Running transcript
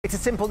It's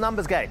a simple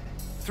numbers game.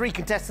 3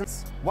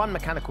 contestants, 1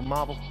 mechanical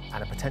marble,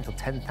 and a potential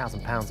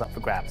 £10,000 up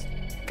for grabs.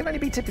 Can only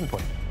be tipping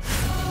point.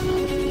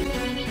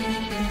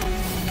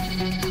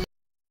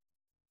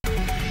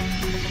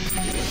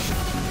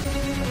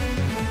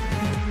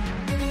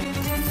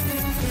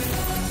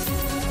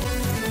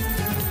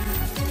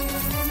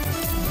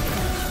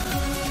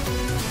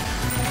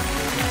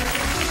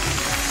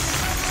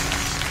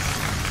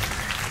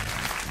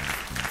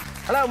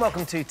 Hello and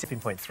welcome to Tipping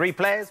Point. 3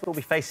 players will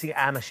be facing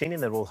our machine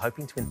and they're all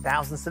hoping to win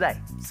thousands today.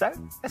 So,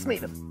 let's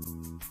meet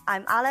them.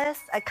 I'm Alice,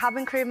 a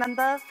cabin crew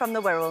member from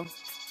the Wirral.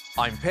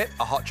 I'm Pip,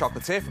 a hot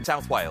chocolatier from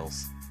South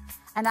Wales.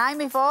 And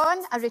I'm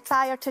Yvonne, a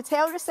retired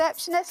hotel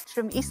receptionist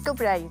from East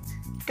Kilbride.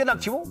 Good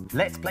luck to you all.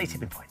 Let's play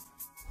Tipping Point.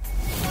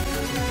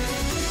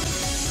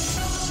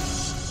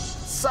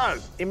 So,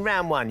 in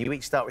round 1, you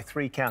each start with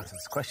 3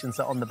 counters. Questions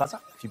are on the buzzer.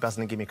 If you buzz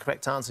in and give me a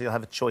correct answer, you'll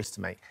have a choice to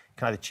make. You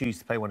can either choose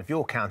to play one of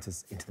your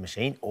counters into the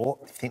machine, or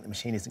if you think the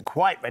machine isn't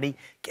quite ready,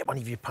 get one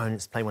of your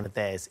opponents to play one of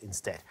theirs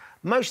instead.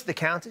 Most of the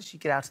counters you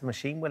get out of the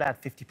machine will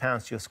add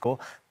 £50 to your score.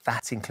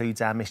 That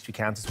includes our mystery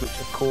counters, which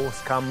of course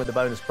come with a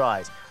bonus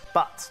prize.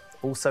 But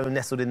also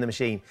nestled in the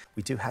machine,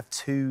 we do have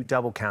 2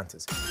 double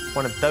counters. If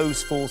one of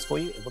those falls for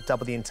you, it will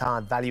double the entire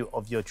value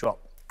of your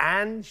drop.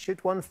 And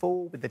should one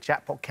fall with the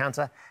jackpot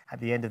counter,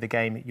 at the end of the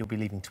game, you'll be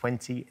leaving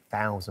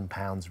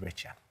 £20,000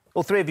 richer.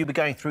 All 3 of you will be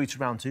going through to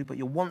round 2, but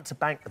you'll want to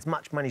bank as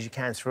much money as you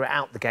can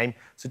throughout the game.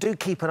 So do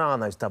keep an eye on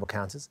those double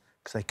counters,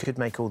 because they could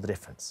make all the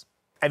difference.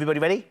 Everybody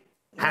ready?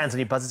 Hands on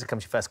your buzzers, here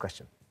comes your first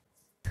question.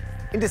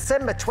 In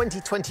December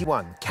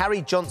 2021,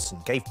 Carrie Johnson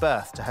gave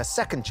birth to her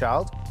 2nd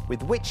child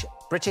with which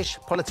British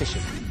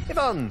politician?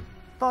 Yvonne.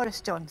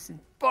 Boris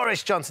Johnson.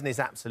 Boris Johnson is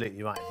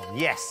absolutely right, Yvonne.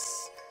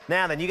 Yes.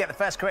 Now then, you get the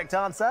first correct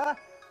answer,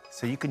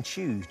 so you can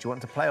choose. Do you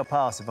want to play or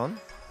pass, Yvonne?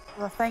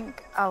 Well, I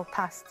think I'll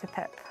pass to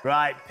Pip.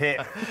 Right,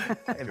 Pip.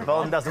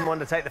 Yvonne doesn't want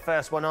to take the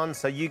first one on,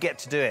 so you get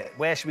to do it.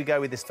 Where should we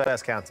go with this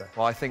first counter?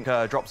 Well, I think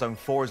drop zone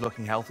 4 is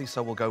looking healthy,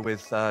 so we'll go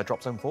with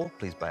drop zone 4,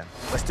 please, Ben.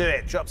 Let's do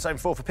it. Drop zone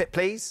 4 for Pip,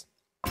 please.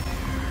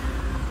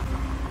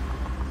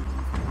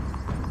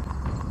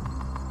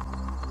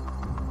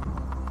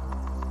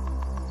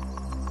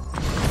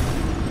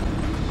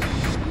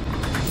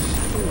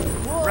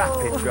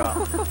 Rapid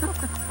drop.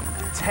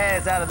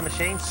 Tears out of the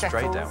machine,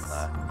 settles. Straight down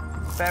there.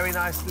 Very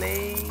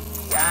nicely.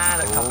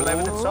 And a couple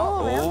over the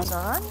top. Well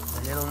done.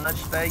 A little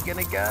nudge there,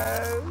 gonna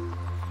go.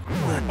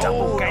 The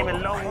double came a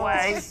long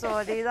way.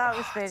 Sorry, that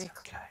was very...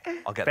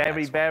 Okay, I'll get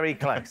Very, very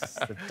close.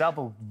 The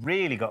double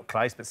really got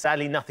close, but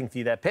sadly nothing for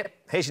you there, Pip.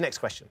 Here's your next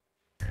question.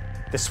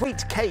 The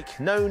sweet cake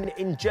known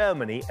in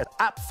Germany as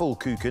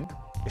Apfelkuchen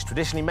is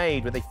traditionally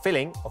made with a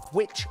filling of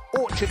which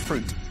orchard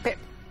fruit? Pip.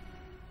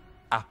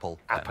 Apple.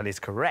 Apple is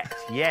correct.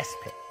 Yes,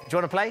 Pip. Do you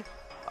want to play?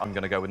 I'm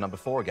going to go with number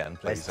 4 again,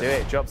 please. Let's do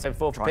it. Drop zone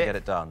 4 for Try Pip. and get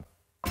it done.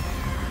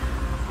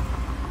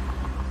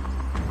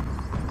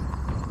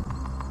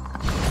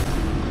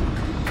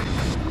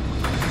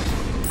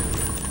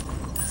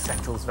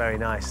 Settles very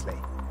nicely.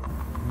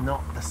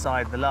 Not the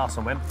side the last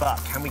one went,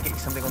 but can we get you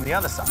something on the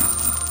other side?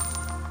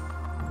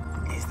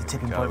 Is the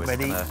tipping point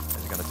ready?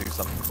 It's going to do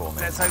something for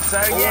me. Let's hope so.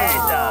 Yeah,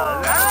 it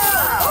does.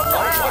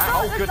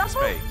 Oh, goodness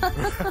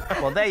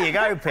me. Well, there you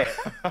go, Pip.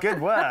 Good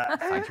work.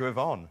 Thank you,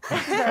 Yvonne.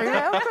 Very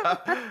well.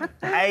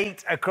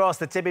 8 across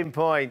the tipping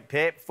point,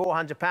 Pip.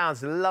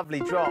 £400,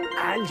 lovely drop.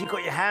 And you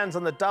got your hands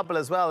on the double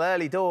as well,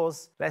 early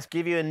doors. Let's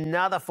give you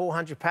another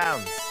 £400.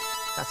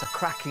 That's a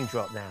cracking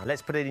drop now.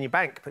 Let's put it in your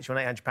bank. Put you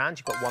on £800.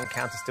 You've got 1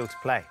 counter still to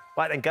play.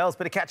 Right then, girls,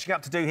 bit of catching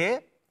up to do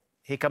here.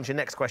 Here comes your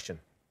next question.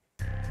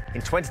 In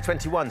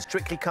 2021,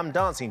 Strictly Come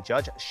Dancing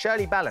judge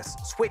Shirley Ballas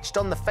switched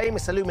on the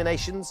famous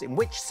illuminations in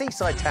which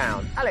seaside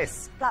town?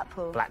 Alice?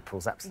 Blackpool.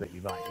 Blackpool's absolutely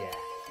right, yeah.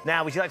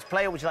 Now, would you like to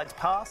play or would you like to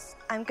pass?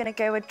 I'm going to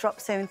go with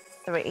drop zone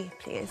 3,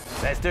 please.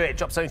 Let's do it.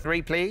 Drop zone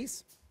 3,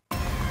 please.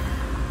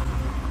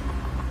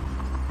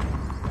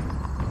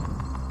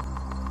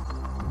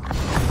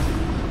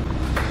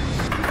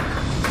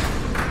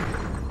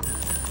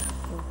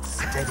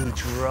 Steady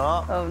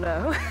drop. Oh,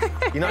 no.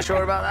 You're not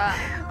sure about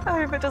that? I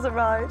hope it doesn't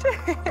ride.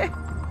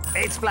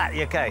 It's flat,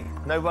 you OK?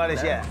 No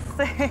riders yet?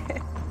 Yes.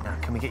 Now,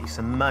 can we get you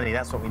some money?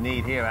 That's what we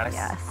need here, Alice.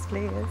 Yes,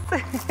 please.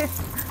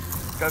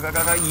 Go, go,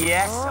 go, go.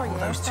 Yes. Oh, Oh,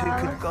 yes, those 2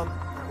 could have gone.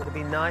 That would have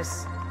been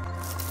nice.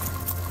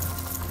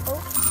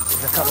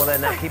 There's a couple there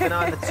now. Keep an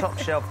eye on the top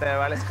shelf there,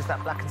 Alice, because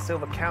that black and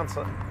silver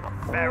counter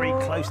very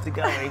close to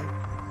going.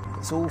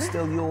 It's all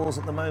still yours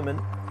at the moment.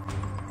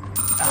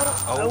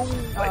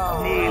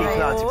 But nearly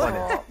planted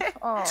on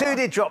it. 2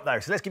 did drop, though,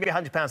 so let's give you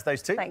 £100 to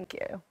those 2. Thank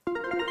you.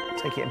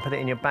 Take it and put it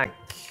in your bank.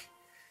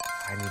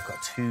 And you've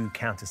got 2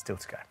 counters still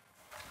to go.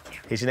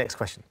 Here's your next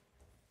question.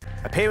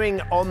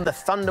 Appearing on the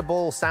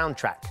Thunderball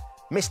soundtrack,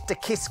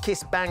 Mr. Kiss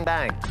Kiss Bang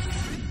Bang,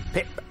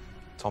 Pip.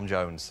 Tom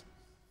Jones.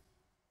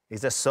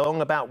 Is a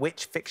song about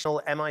which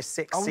fictional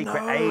MI6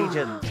 secret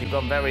agent? You've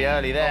gone very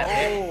early there,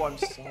 Pip. Oh, I'm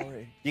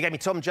sorry. You gave me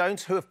Tom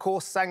Jones, who, of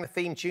course, sang the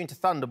theme tune to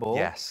Thunderball.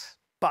 Yes.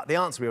 But the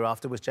answer we were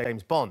after was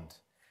James Bond.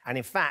 And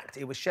in fact,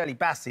 it was Shirley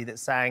Bassey that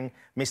sang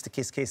Mr.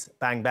 Kiss Kiss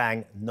Bang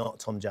Bang, not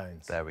Tom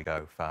Jones. There we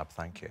go, fab,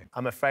 thank you.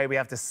 I'm afraid we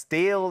have to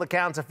steal the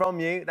counter from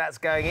you. That's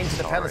going into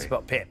the penalty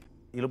spot, Pip.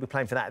 You'll all be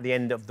playing for that at the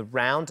end of the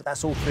round.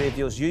 That's all 3 of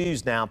yours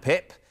used now,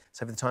 Pip.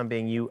 So for the time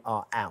being, you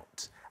are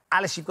out.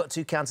 Alice, you've got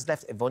 2 counters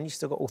left. Yvonne, you've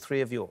still got all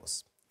 3 of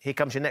yours. Here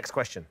comes your next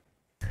question.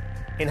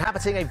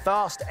 Inhabiting a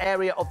vast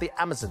area of the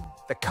Amazon,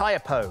 the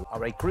Kayapo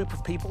are a group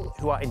of people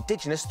who are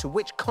indigenous to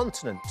which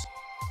continent?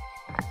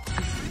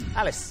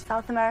 Alice.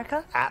 South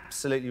America.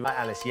 Absolutely right,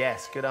 Alice.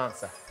 Yes, good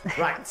answer.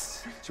 Right.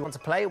 Do you want to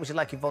play or would you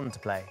like Yvonne to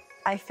play?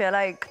 I feel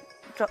like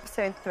drop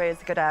zone 3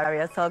 is a good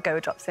area, so I'll go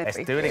with drop zone 3.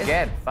 Let's do it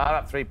again. Fire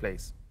up 3,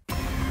 please.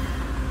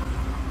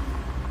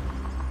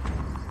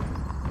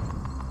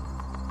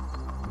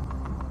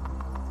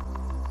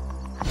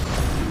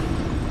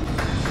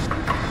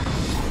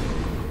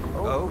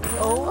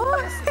 Oh,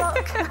 it's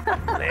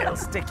stuck. Little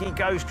sticky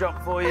ghost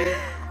drop for you.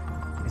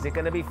 Is it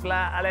going to be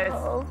flat, Alice?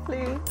 Oh,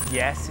 please.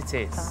 Yes, it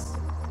is.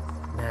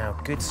 Now,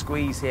 good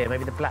squeeze here.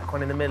 Maybe the black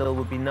one in the middle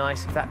would be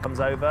nice if that comes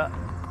over.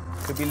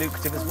 Could be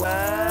lucrative as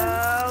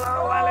well.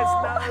 Oh, Alice,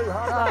 no.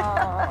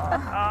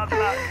 Hard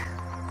luck.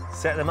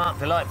 Set them up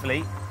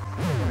delightfully.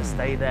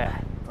 Stay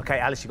there. OK,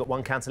 Alice, you've got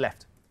 1 counter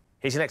left.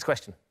 Here's your next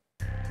question.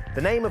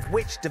 The name of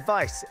which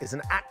device is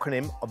an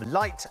acronym of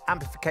light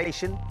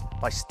amplification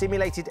by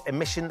stimulated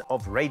emission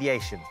of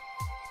radiation?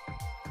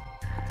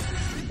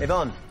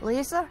 Yvonne.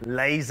 Laser.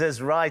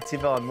 Laser's right,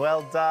 Yvonne.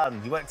 Well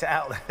done. You worked it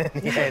out in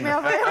the end.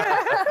 You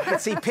can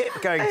see Pip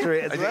going through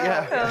it as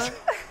well.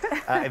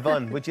 Yeah.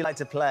 Yvonne, would you like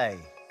to play?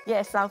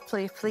 Yes, I'll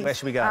play, please. Where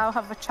should we go? I'll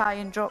have a try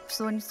and drop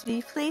zone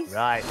 3, please.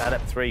 Right, add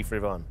up 3 for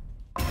Yvonne.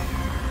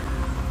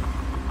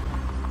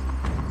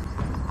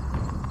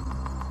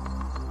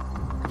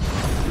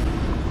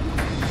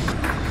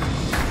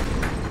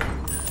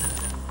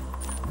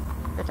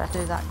 Did I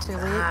do that too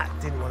late? That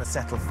didn't want to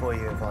settle for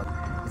you, Yvonne.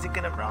 Is it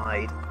going to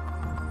ride?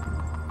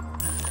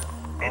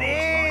 It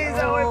is!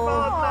 Oh,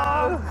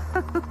 Yvonne,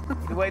 no!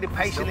 You waited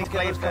patiently to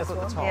play your first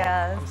one.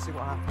 Yes. Let's see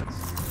what happens.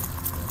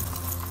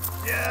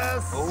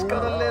 Yes! It's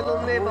got a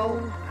little nibble.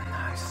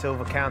 No,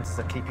 silver counters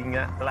are keeping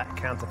that black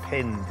counter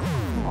pinned.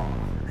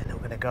 They're not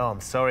going to go.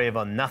 I'm sorry,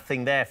 Yvonne.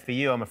 Nothing there for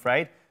you, I'm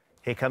afraid.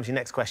 Here comes your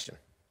next question.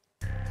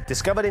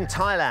 Discovered in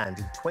Thailand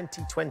in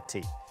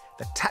 2020,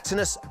 the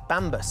Tatinus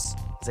bambus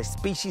is a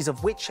species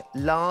of which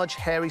large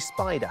hairy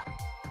spider?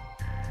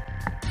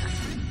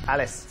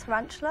 Alice.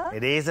 Tarantula?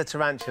 It is a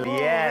tarantula,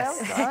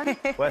 yes. Well done.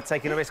 Worth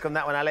taking a risk on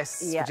that one,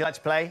 Alice. Yeah. Would you like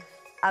to play?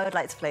 I would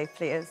like to play,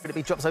 please. Would it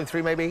be drop zone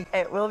 3, maybe?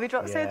 It will be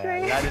drop zone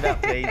 3. Line it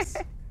up, please.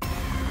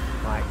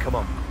 Right, come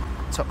on.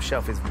 Top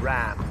shelf is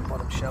rammed,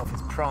 bottom shelf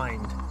is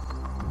primed.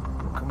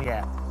 What can we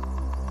get?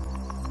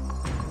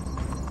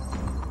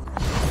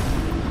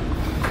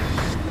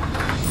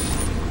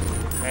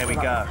 There we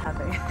go.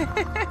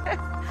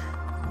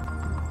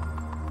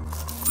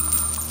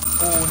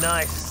 Oh,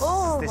 nice.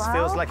 Oh, this wow.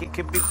 feels like it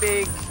could be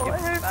big. Oh, I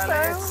hope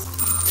Alice.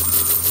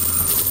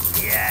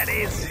 Yeah, it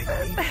is.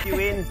 Keep you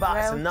in, but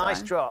it's a nice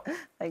done. drop.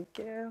 Thank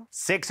you.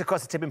 6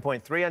 across the tipping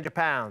point,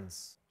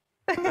 £300.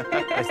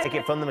 Let's take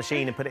it from the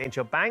machine and put it into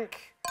your bank.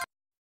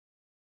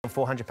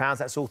 £400,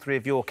 that's all 3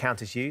 of your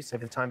counters used, so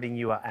for the time being,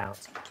 you are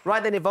out.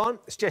 Right then, Yvonne,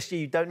 it's just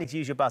you don't need to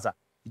use your buzzer.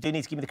 You do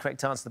need to give me the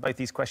correct answer to both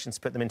these questions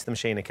to put them into the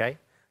machine, OK?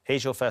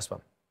 Here's your first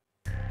one.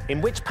 In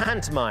which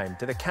pantomime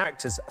do the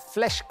characters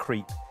Flesh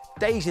Creep,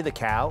 Daisy the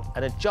Cow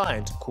and a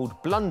giant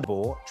called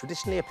Blunderbore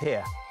traditionally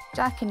appear?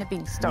 Jack and the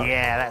Beanstalk.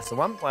 Yeah, that's the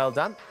one. Well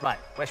done. Right,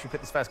 where should we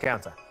put this first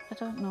counter? I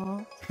don't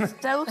know.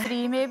 Still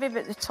 3 maybe,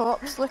 but the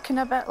top's looking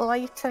a bit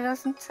lighter,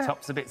 isn't it?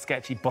 Top's a bit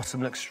sketchy,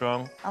 bottom looks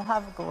strong. I'll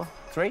have a go.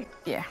 3?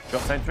 Yeah.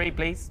 Drop zone 3,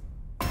 please.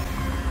 Get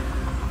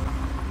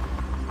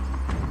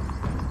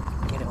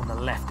it on the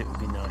left, it would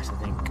be nice, I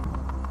think.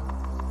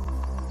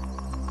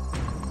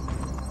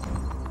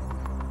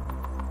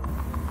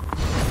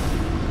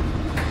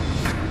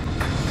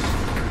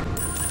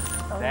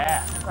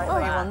 There. Right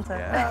where you want it.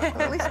 Yeah.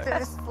 At least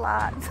it is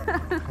flat.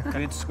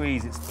 Good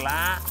squeeze, it's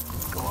flat.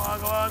 Go on,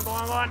 go on, go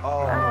on, go on.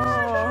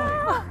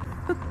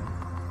 Oh.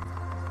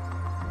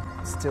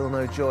 Still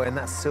no joy, and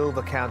that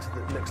silver counter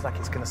that looks like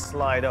it's going to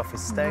slide off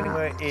is staying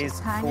where it is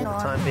for hanging the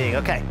on. time being.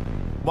 OK,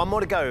 one more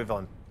to go,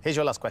 Yvonne. Here's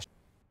your last question.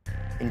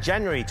 In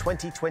January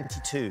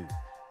 2022,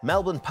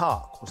 Melbourne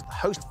Park was the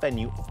host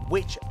venue of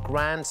which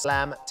Grand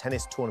Slam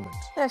tennis tournament?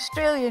 The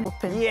Australian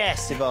Open.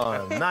 Yes,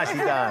 Yvonne. Nicely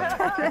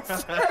done.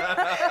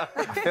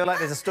 I feel like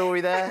there's a story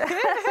there.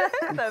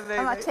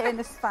 I'm a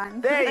tennis fan.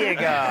 There you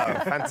go.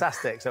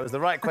 Fantastic. So it was the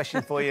right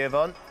question for you,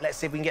 Yvonne. Let's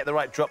see if we can get the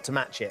right drop to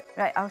match it.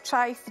 Right, I'll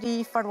try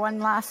 3 for one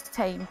last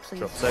time, please.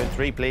 Drop zone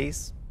 3,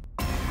 please.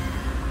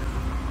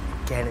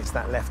 Again, it's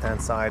that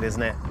left-hand side,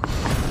 isn't it?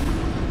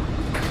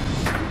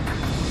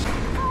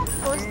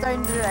 Goes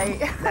down the right.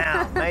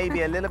 Now,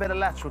 maybe a little bit of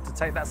lateral to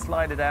take that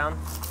slider down.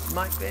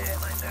 Might be it,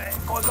 might do it.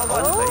 Go on, go on, go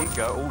on. There you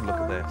go. Oh, look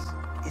at this.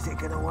 Is it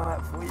going to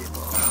work for you?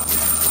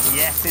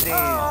 Yes, it is.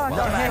 Oh,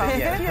 Not bad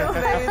yet. You're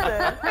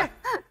amazing.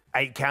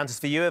 8 counters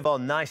for you,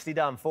 Yvonne. Nicely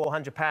done.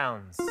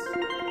 £400.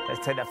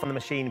 Let's take that from the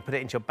machine and put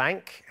it into your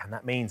bank. And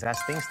that means,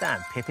 as things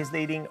stand, Pip is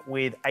leading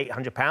with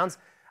 £800.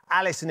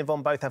 Alice and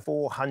Yvonne both have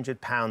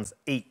 £400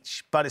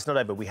 each. But it's not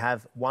over. We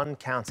have one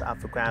counter up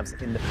for grabs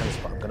in the penalty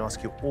spot. I'm going to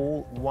ask you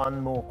all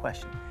one more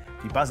question.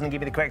 If you buzz in and give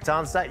me the correct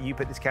answer, you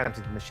put this counter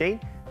into the machine.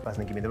 If you buzz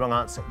in and give me the wrong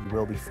answer, you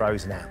will be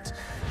frozen out.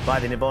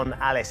 Right then, Yvonne,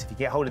 Alice, if you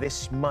get hold of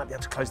this, you might be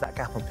able to close that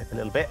gap on Pip a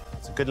little bit.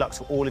 So good luck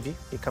to all of you.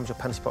 Here comes your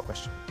penalty spot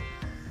question.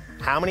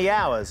 How many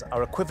hours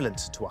are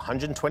equivalent to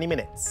 120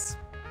 minutes?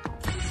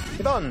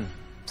 Yvonne.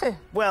 2.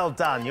 Well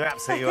done, you're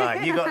absolutely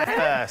right. You got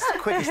there first.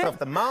 Quickest off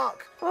the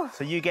mark,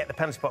 so you get the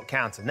penalty spot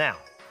counter. Now,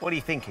 what are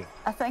you thinking?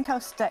 I think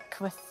I'll stick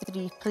with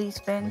 3,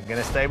 please, Ben. You're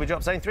going to stay with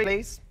drop zone 3,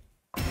 please.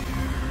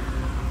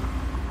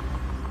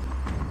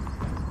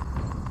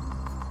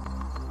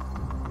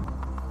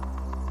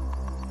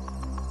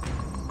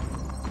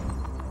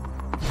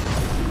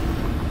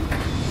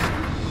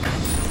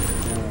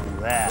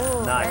 Ooh, there,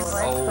 nice.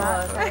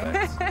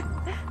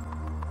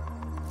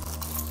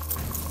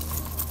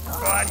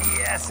 Right,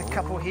 yes, a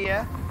couple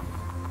here.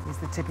 Is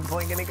the tipping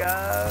point going to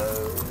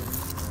go?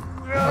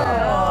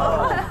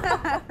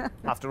 Oh.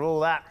 After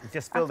all that, you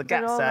just filled the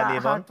gap, sadly,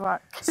 Yvonne.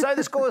 So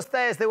the scores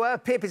stay as they were.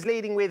 Pip is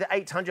leading with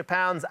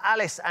 £800.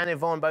 Alice and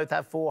Yvonne both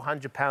have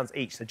 £400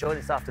 each. So join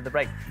us after the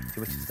break to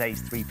which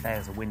today's 3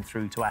 players will win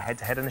through to our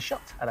head-to-head and a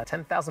shot at our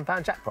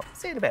 £10,000 jackpot.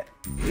 See you in a bit.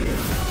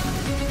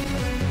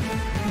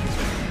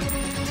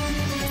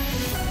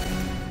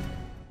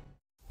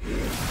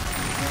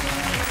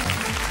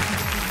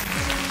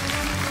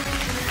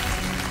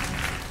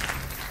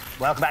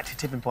 Welcome back to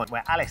Tipping Point,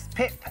 where Alice,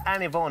 Pip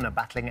and Yvonne are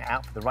battling it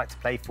out for the right to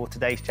play for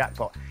today's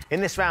jackpot. In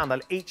this round,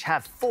 they'll each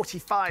have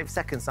 45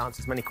 seconds to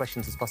answer as many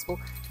questions as possible.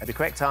 Every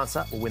correct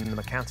answer will win them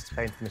a counter to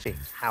play into the machine.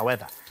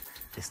 However,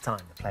 this time,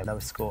 the player with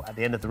lowest score at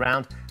the end of the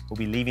round will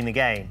be leaving the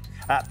game.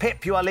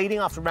 Pip, you are leading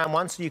after round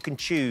 1, so you can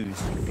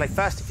choose. You can play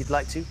first if you'd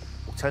like to.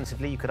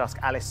 Alternatively, you could ask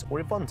Alice or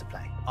Yvonne to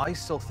play. I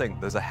still think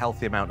there's a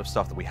healthy amount of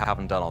stuff that we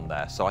haven't done on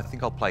there, so I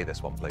think I'll play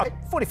this one, please. Okay,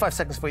 45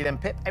 seconds for you then,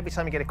 Pip. Every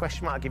time you get a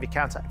question mark, I'll give you a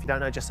counter. If you don't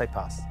know, just say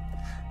pass.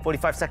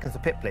 45 seconds for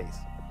Pip, please.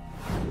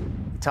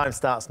 The time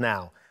starts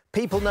now.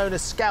 People known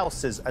as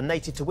Scousers are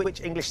native to which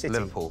English city?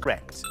 Liverpool.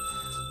 Correct.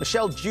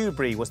 Michelle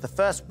Dewberry was the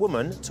first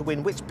woman to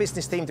win which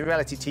business-themed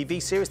reality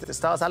TV series that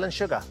stars Alan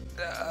Sugar?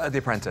 The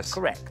Apprentice.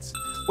 Correct.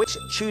 Which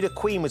Tudor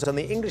queen was on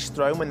the English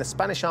throne when the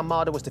Spanish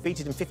Armada was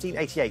defeated in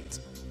 1588?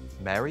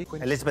 Mary?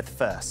 Queen? Elizabeth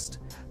I.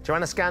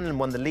 Joanna Scanlon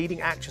won the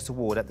Leading Actress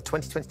Award at the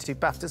 2022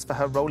 BAFTAs for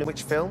her role in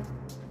which film?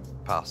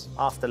 Pass.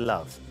 After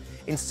Love.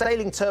 In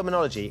sailing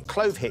terminology,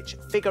 clove hitch,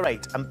 figure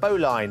eight and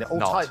bowline are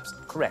all types.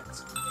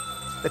 Correct.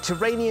 The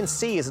Tyrrhenian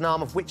Sea is an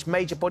arm of which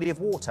major body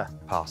of water?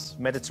 Pass.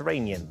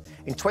 Mediterranean.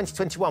 In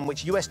 2021,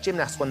 which US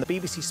gymnast won the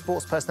BBC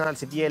Sports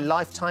Personality of the Year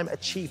Lifetime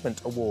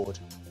Achievement Award?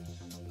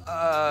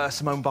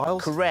 Simone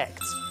Biles?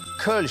 Correct.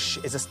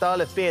 Kölsch is a style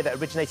of beer that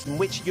originated in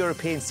which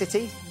European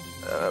city?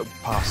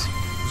 Pass.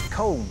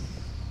 Cologne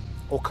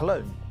or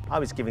Cologne. I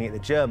was giving it the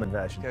German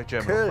version. Yeah,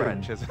 German or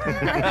French, isn't it?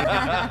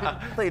 I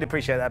thought you'd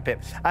appreciate that, Pip.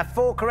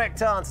 4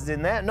 correct answers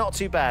in there. Not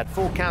too bad.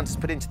 4 counters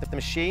put into the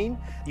machine.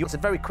 You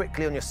answered very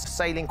quickly on your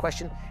sailing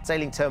question.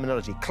 Sailing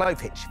terminology. Clove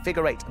hitch,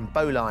 figure eight and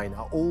bowline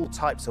are all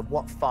types of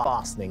what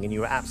fastening? And you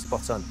were absolutely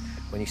spot on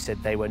when you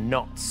said they were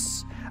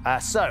knots.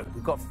 So,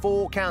 we've got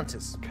 4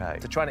 counters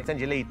to try and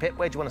extend your lead. Pip,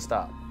 where do you want to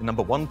start?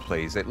 Number 1,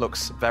 please. It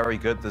looks very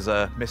good. There's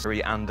a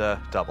mystery and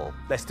a double.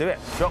 Let's do it.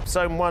 Drop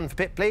zone 1 for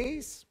Pip,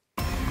 please.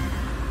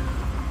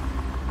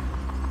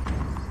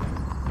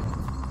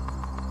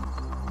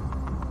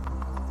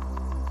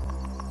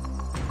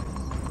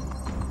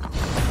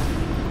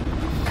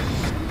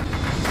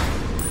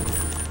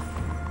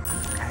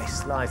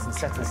 Slides and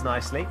settles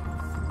nicely.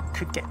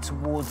 Could get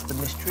towards the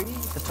mystery.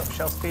 The top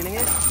shelf's feeling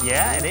it.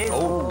 Yeah, it is.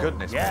 Oh,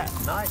 goodness. Yeah,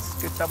 nice.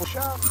 Good double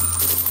shot.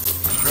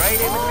 Straight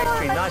in with the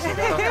mystery. Nicely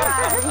done.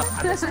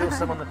 And there's still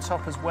some on the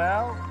top as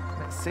well.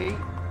 Let's see.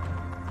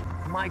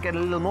 Might get a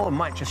little more.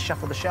 Might just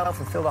shuffle the shelf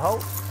and fill the hole.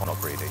 I'm not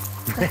greedy.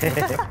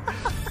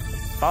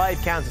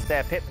 5 counters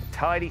there, Pip.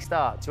 Tidy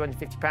start.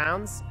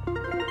 £250.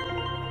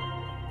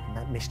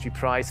 Mystery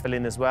prize fill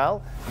in as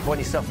well. You want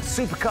yourself a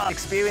supercar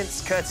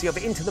experience courtesy of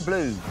Into the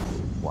Blue.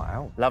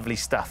 Wow. Lovely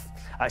stuff.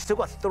 Still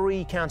got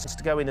 3 counters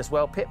to go in as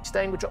well. Pip,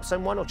 staying with drop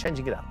zone 1 or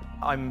changing it up?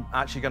 I'm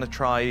actually going to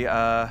try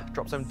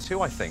drop zone 2,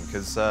 I think,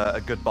 as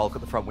a good bulk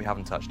at the front. We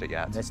haven't touched it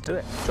yet. Let's do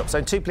it. Drop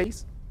zone 2,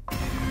 please.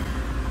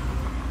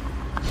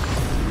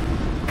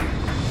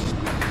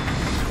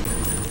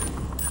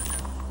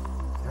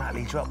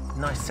 Rightly drop.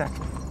 Nice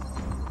settle.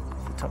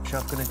 Is the top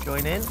shelf going to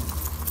join in?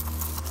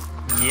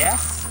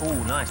 Yes. Oh,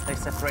 nice. They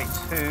separate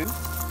 2.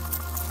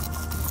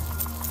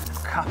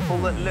 A couple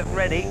that look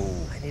ready.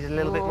 I need a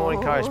little bit more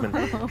encouragement.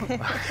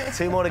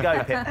 2 more to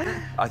go, Pip.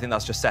 I think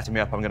that's just setting me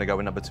up. I'm going to go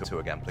with number 2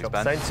 again, please,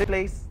 Ben. Zone 2,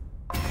 please.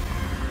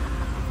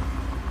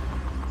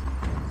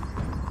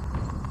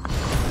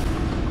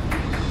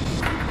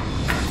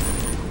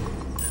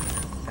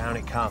 Down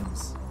it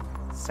comes.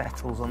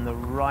 Settles on the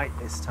right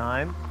this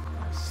time.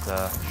 Just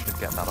should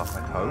get that off,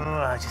 I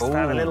hope. Just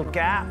found a little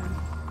gap.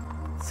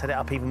 Set it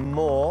up even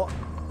more.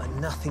 but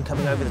nothing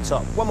coming over the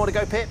top. One more to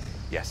go, Pip.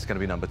 Yes, it's going to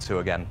be number 2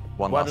 again.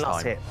 One One last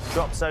last time. hit.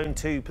 Drop zone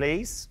 2,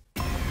 please.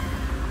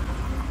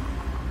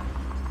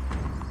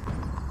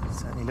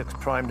 Certainly looks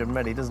primed and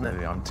ready, doesn't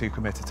it? I'm too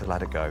committed to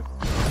let it go.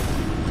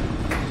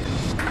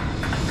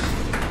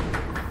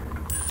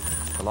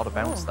 A lot of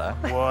bounce there.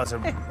 What a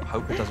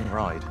Hope it doesn't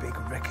ride. big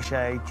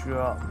ricochet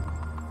drop.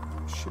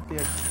 Should be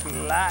a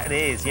flat. It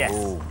is, yes.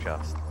 Oh,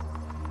 just.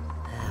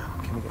 Now,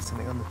 can we get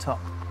something on the top?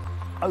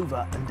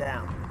 Over and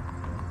down.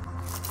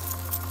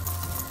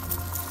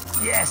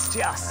 Yes,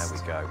 just. There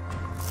we go.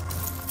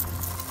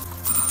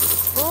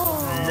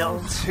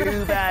 Not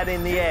too bad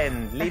in the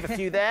end. Leave a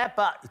few there,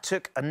 but you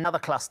took another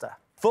cluster.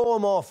 4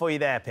 more for you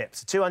there, Pip.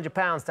 So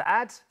 £200 to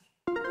add.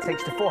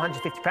 Takes you to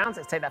 £450.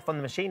 Let's take that from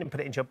the machine and put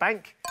it into your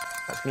bank.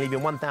 That's going to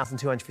leave you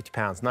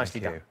 £1,250. Nicely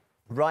Thank done. you.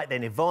 Right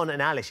then, Yvonne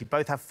and Alice, you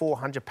both have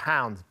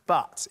 £400.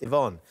 But,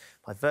 Yvonne,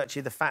 by virtue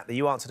of the fact that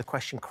you answered a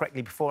question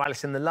correctly before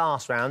Alice in the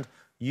last round,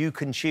 you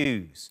can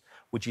choose.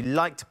 Would you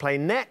like to play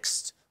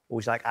next, or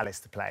would you like Alice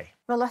to play?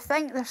 Well, I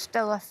think there's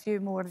still a few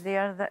more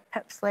there that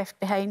Pip's left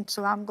behind,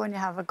 so I'm going to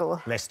have a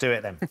go. Let's do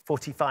it then.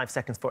 45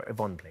 seconds for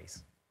Yvonne,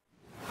 please.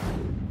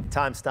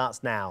 Time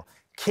starts now.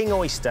 King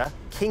oyster,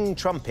 king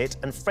trumpet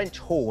and French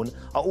horn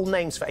are all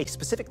names for a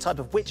specific type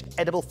of which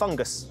edible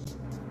fungus?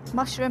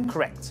 Mushroom.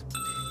 Correct.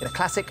 In a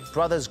classic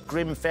Brothers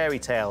Grimm fairy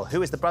tale,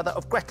 who is the brother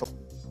of Gretel?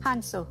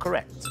 Hansel.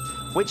 Correct.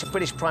 Which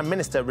British Prime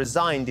Minister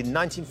resigned in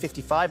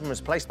 1955 and was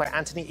replaced by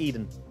Anthony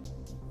Eden?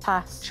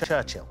 Pass.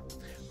 Churchill.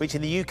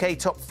 Reaching the UK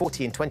Top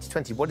 40 in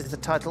 2020, what is the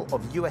title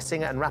of US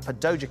singer and rapper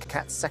Doja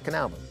Cat's second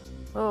album?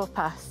 Oh,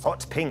 pass.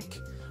 Hot Pink.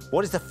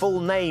 What is the full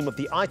name of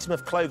the item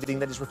of clothing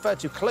that is referred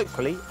to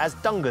colloquially as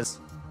dungarees?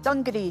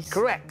 Dungarees.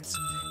 Correct.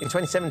 In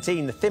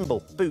 2017, the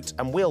thimble, boot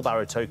and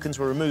wheelbarrow tokens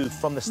were removed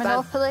from the stand.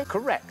 Monopoly.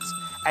 Correct.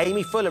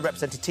 Amy Fuller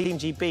represented Team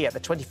GB at the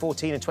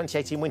 2014 and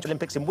 2018 Winter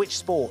Olympics in which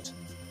sport?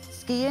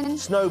 Skiing.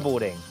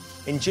 Snowboarding.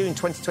 In June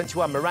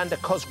 2021, Miranda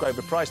Cosgrove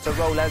reprised her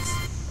role as...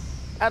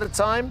 Out of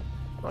time.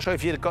 Not sure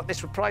if you'd have got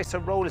this. Reprised her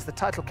role as the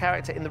title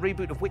character in the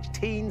reboot of which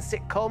teen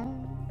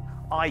sitcom?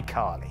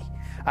 iCarly.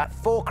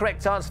 4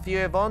 correct answers for you,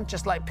 Yvonne.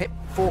 Just like Pip,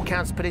 4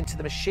 counts put into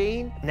the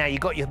machine. Now, you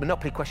got your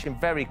Monopoly question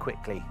very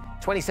quickly.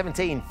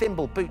 2017,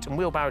 thimble, boot and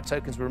wheelbarrow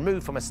tokens were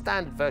removed from a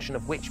standard version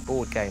of which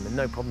board game? And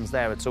no problems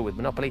there at all with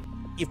Monopoly.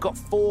 You've got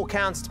 4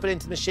 counts to put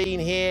into the machine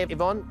here,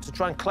 Yvonne, to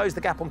try and close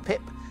the gap on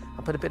Pip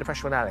and put a bit of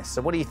pressure on Alice.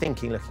 So what are you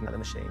thinking looking at the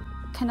machine?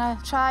 Can I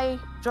try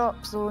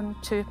drop zone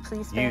 2,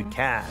 please, Ben? You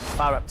can.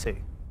 Fire up 2.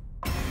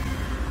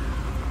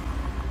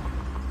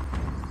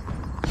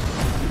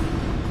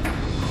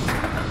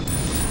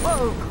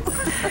 Whoa!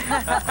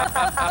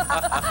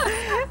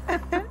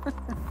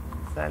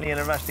 Certainly in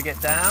a rush to get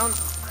down.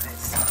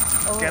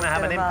 It's going to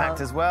have an good impact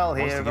about. as well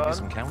Wants here, to give you Yvonne.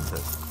 some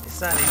counters. It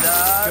certainly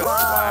does. Good.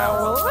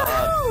 Wow, well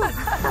done.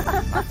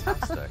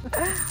 Fantastic.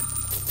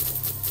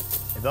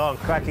 Yvonne,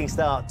 cracking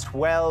start.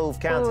 12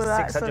 counts Oh, at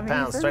that's £600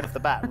 amazing. straight off the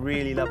bat.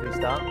 Really lovely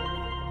start.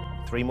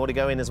 3 more to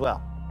go in as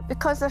well.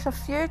 Because there's a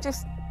few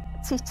just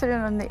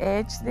teetering on the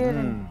edge there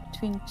in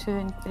between 2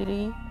 and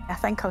 3. I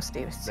think I'll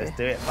stay with 2. Let's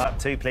do it. Fire up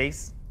 2,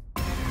 please.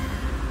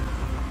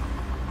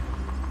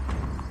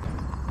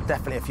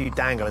 Definitely a few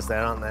danglers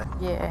there, aren't there?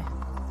 Yeah.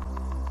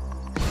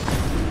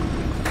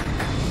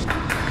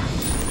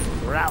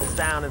 Rattles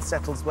down and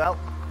settles well.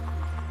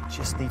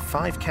 Just need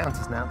 5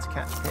 counters now to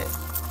catch Pip.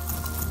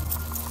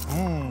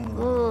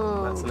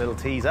 Ooh. That's a little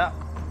tease up.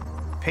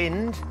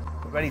 Pinned,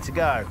 but ready to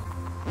go.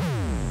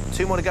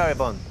 2 more to go,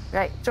 Yvonne.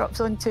 Right, drop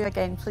zone 2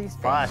 again, please,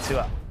 Ben. Fire 2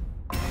 up.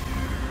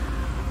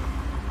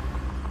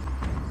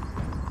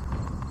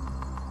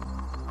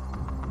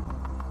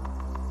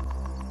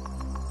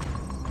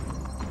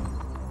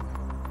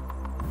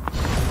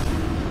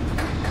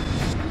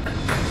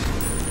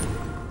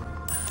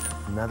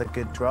 Another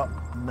good drop,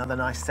 another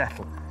nice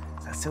settle.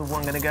 Is that still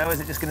one going to go? Is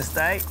it just going to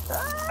stay?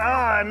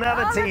 Ah,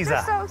 another teaser. They're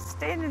just all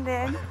standing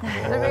there.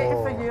 They're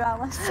waiting for you,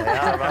 Alice. They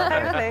are,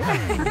 aren't they?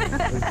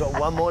 We've got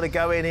 1 more to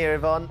go in here,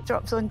 Yvonne.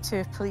 Drop zone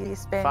 2,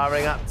 please, Ben.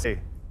 Firing up 2.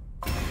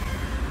 Can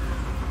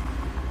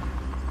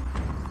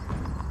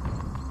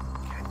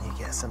you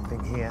get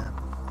something here?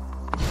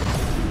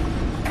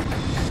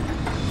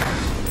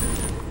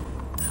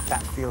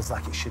 That feels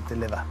like it should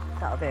deliver.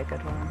 That'll be a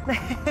good one.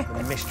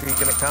 The mystery's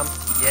going to come.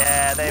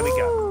 Yeah, there we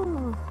go.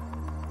 Ooh.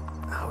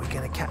 Are we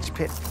going to catch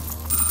Pip? I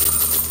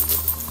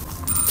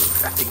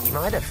think you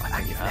might have. I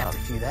think you've left a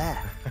few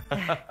there.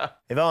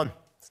 Yvonne,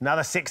 it's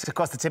another 6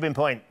 across the tipping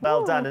point.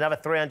 Well done. Another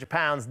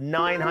 £300,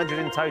 900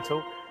 in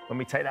total. When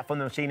we take that from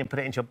the machine and put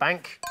it into your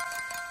bank,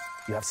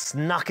 you have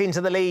snuck into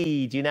the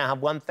lead. You now have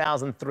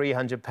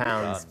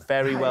 £1,300.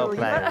 Very well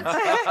played.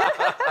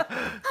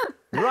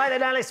 Right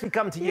then, Alice, we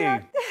come to you.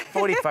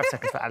 45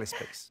 seconds for Alice,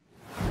 please.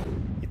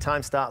 Your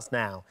time starts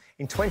now.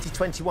 In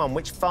 2021,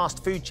 which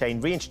fast food chain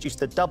reintroduced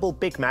the double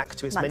Big Mac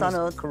to its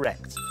McDonald's. menus?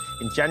 Correct.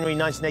 In January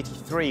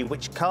 1983,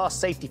 which car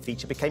safety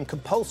feature became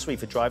compulsory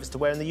for drivers to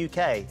wear in the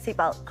UK?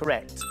 Seatbelt.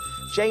 Correct.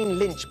 Jane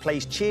Lynch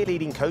plays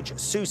cheerleading coach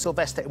Sue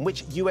Sylvester in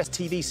which US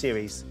TV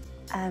series?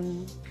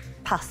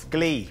 Pass.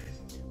 Glee.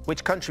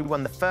 Which country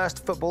won the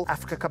first football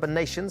Africa Cup of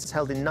Nations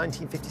held in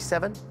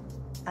 1957?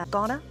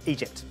 Ghana.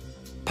 Egypt.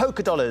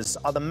 Poker dollars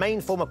are the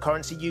main form of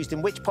currency used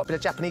in which popular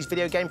Japanese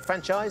video game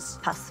franchise?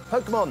 Pass.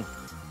 Pokemon.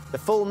 The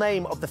full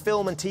name of the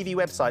film and TV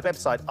website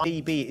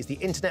IMDb is the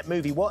Internet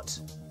Movie what?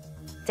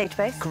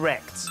 Database.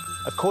 Correct.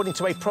 According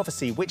to a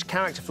prophecy, which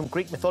character from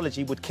Greek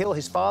mythology would kill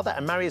his father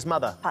and marry his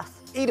mother? Pass.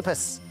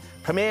 Oedipus.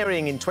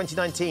 Premiering in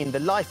 2019, The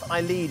Life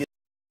I Lead is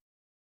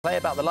a play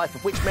about the life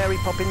of which Mary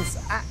Poppins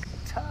actor?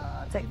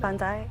 Dick Van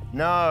Dyke.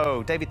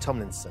 No, David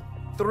Tomlinson.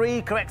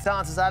 3 correct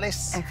answers,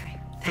 Alice. Okay.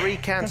 3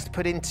 counts to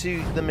put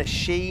into the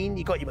machine.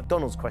 You got your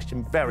McDonald's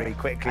question very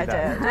quickly, I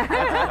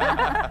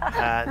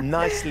though. did.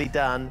 Nicely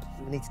done.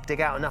 We need to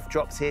dig out enough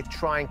drops here to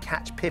try and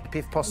catch Pip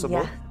if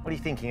possible. Yeah. What are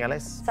you thinking,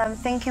 Alice? So I'm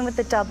thinking with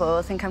the double,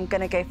 I think I'm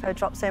going to go for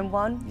drop zone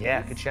 1.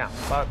 Yeah, good shout.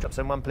 Fire up drop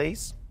zone 1,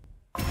 please.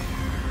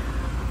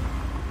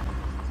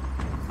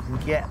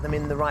 Get them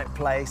in the right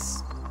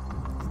place.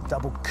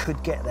 Double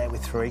could get there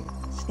with 3.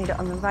 Just need it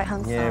on the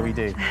right-hand side. Yeah, we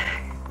do.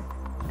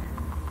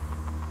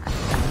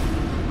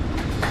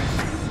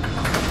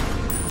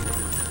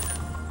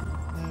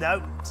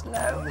 No.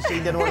 No. The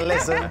machine didn't want to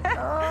listen.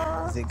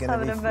 Is it going to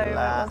be having a moment,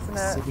 flat? wasn't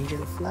it? Is it going to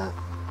be flat?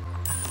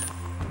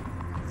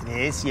 It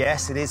is,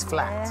 yes, it is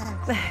flat.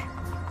 Yeah.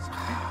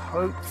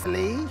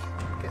 Hopefully,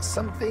 get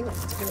something.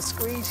 It's going to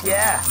squeeze.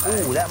 Yeah.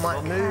 Oh, that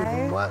might move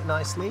and work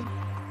nicely.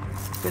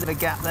 Bit of a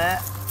gap there.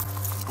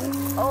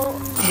 Oh.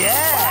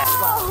 Yeah.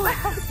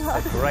 Wow.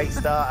 A great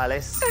start,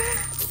 Alice.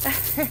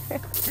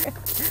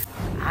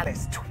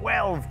 Alice,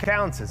 12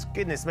 counters.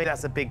 Goodness me,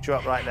 that's a big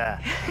drop right there.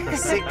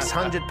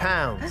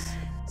 £600.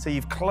 So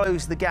you've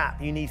closed the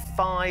gap. You need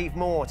 5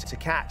 more to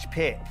catch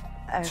Pip.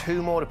 Okay.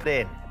 2 more to put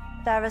in.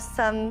 There are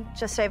some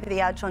just over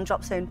the edge on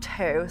drop zone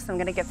 2, so I'm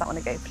going to give that one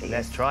a go, please.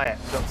 Let's try it.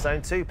 Drop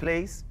zone 2,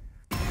 please.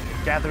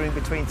 Gathering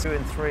between 2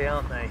 and 3,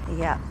 aren't they?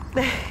 Yeah.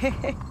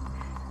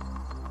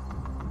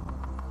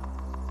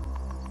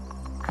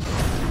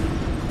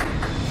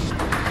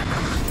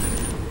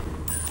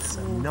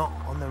 So not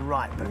on the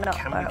right, but Not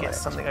can where we I get want it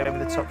something to over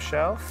the top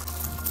shelf?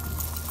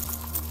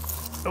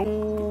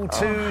 Oh,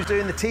 2's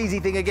doing the teasy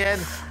thing again.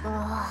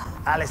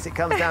 Alice, it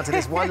comes down to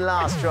this one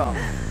last drop.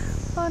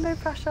 Oh, no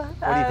pressure.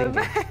 What are you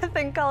thinking? I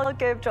think I'll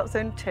give drop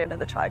zone 2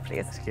 another try,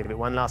 please. Let's give it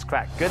one last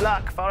crack. Good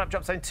luck. Fire up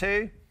drop zone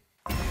 2.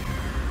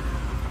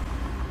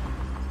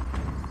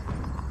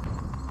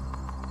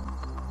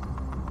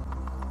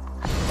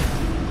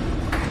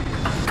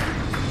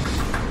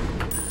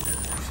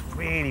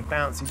 Really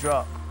bouncy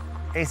drop.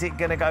 Is it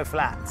going to go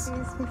flat?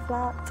 Please be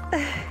flat.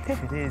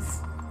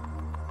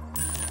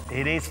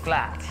 It is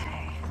flat.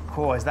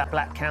 Oh, is that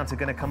black counter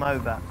going to come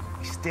over?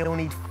 We still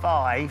need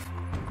 5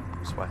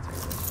 Sweating.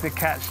 to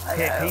catch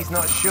Pip. He's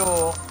not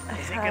sure.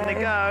 Is it going to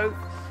go?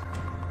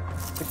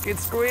 It's a good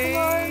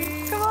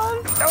squeeze. Come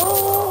on.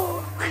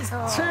 Oh, it's 2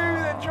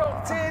 that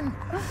dropped in.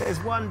 There's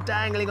 1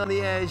 dangling on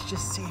the edge.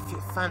 Just see if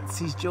it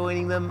fancies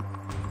joining them.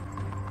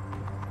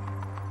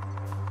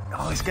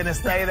 Oh, it's going to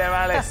stay there,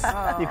 Alice.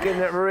 You've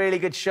given it a really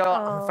good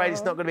shot. I'm afraid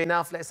it's not going to be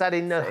enough. Let's add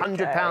in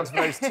 £100 for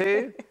those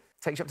 2.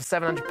 Takes you up to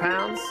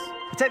 £700.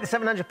 You take the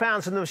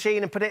 £700 from the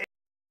machine and put it in.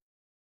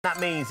 That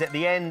means at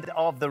the end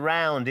of the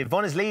round,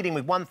 Yvonne is leading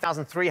with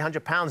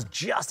 £1,300,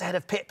 just ahead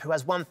of Pip, who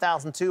has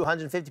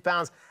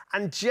 £1,250.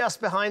 And just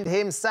behind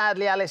him,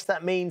 sadly, Alice,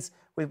 that means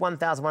with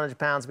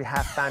 £1,100, we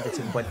have found your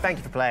tipping point. Thank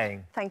you for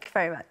playing. Thank you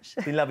very much.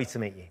 It's been lovely to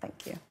meet you.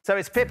 Thank you. So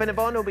it's Pip and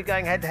Yvonne who'll be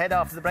going head-to-head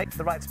after the break for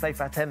the right to play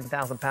for our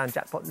 £10,000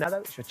 jackpot. Now, though,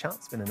 it's your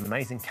chance to win an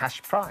amazing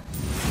cash prize.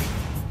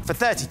 For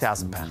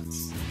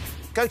 £30,000,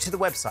 go to the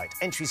website.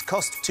 Entries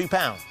cost £2.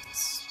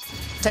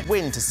 Text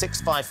WIN to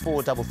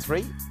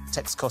 65433.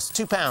 Text costs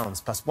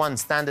 £2 plus 1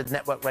 standard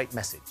network rate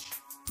message.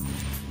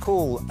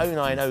 Call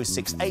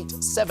 09068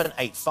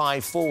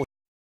 785 4.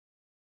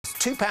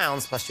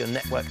 £2 plus your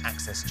network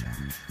access charge.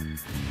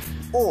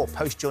 Or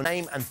post your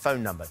name and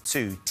phone number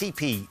to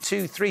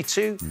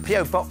TP232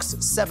 PO Box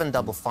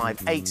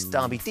 7558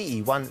 Derby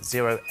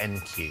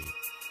DE10NQ.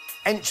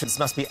 Entrance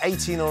must be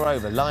 18 or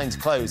over. Lines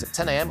close at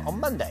 10 AM on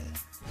Monday.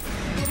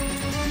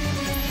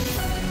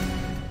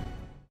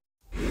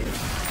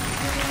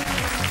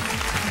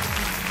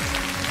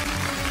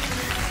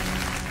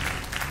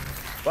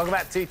 Welcome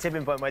back to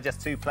Tipping Point, where just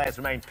 2 players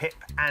remain, Pip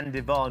and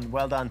Yvonne.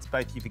 Well done to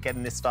both of you for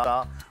getting this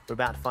far. We're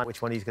about to find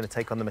which one of you is going to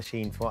take on the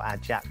machine for our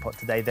jackpot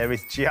today. There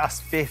is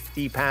just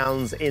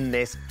 £50 in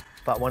this,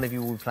 but one of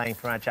you will be playing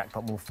for our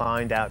jackpot. We'll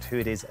find out who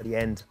it is at the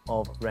end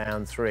of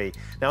round 3.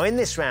 Now, in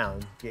this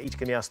round, you're each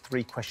going to be asked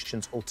 3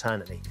 questions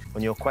alternately.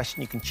 On your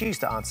question, you can choose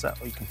to answer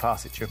or you can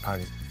pass it to your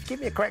opponent. If you give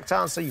me a correct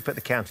answer, you put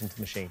the count into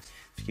the machine.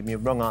 If you give me a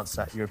wrong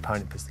answer, your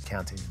opponent puts the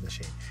count into the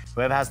machine.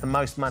 Whoever has the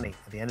most money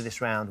at the end of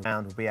this round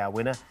will be our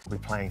winner. We'll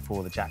be playing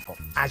for the jackpot.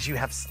 As you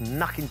have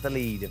snuck into the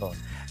lead, Yvonne,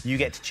 you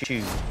get to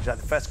choose. Would you like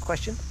the first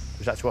question, or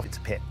would you like to offer it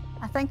to Pip?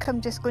 I think I'm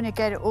just going to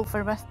get it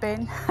over with,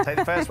 Ben. Take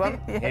the first one?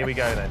 Yeah. Here we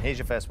go, then. Here's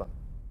your first one.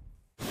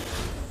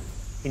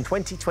 In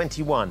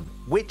 2021,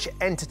 which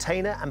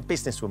entertainer and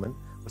businesswoman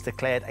was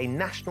declared a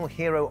National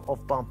Hero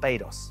of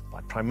Barbados by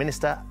Prime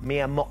Minister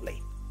Mia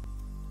Mottley?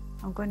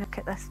 I'm going to look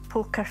at this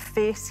poker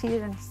face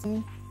here and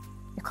see,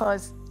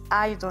 because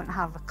I don't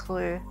have a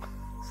clue.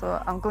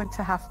 So I'm going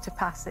to have to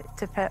pass it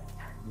to Pip.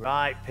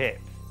 Right, Pip.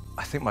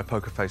 I think my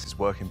poker face is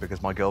working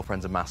because my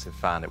girlfriend's a massive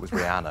fan. It was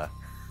Rihanna.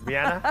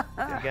 Rihanna?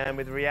 You're going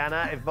with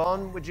Rihanna.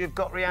 Yvonne, would you have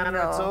got Rihanna No,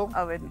 at all?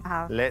 I wouldn't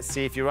have. Let's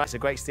see if you're right. It's a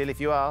great steal if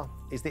you are.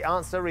 Is the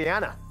answer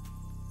Rihanna?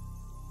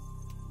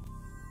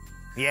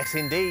 Yes,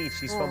 indeed.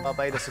 She's from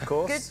Barbados, of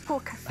course. Good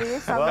poker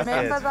face, I Well,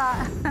 remember good.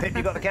 that. Pip,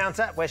 you got the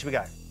counter. Where should we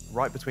go?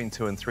 Right between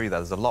 2 and 3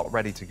 there's a lot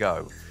ready to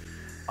go.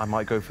 I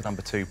might go for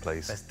number 2,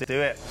 please. Let's do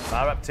it.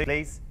 Fire up 2,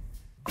 please.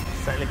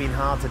 Certainly been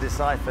hard to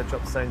decipher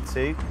drop zone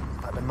 2,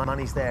 but the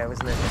money's there,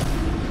 isn't it?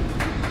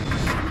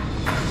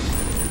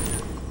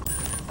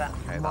 That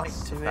Okay, might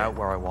that's do about it.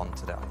 where I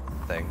wanted it,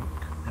 I think.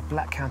 The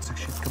black counter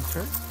should come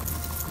through.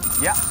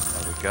 Yeah.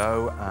 There we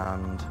go,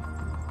 and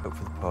go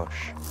for the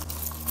push.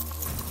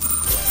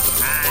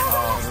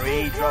 And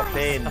 3 drop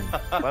in.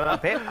 Well done,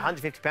 Pip.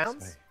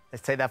 £150.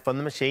 Let's take that from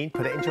the machine,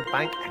 put it into your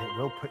bank, and it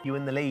will put you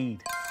in the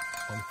lead.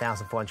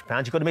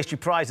 £1,400. You've got a mystery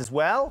prize as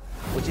well,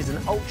 which is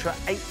an Ultra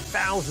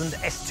 8000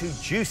 S2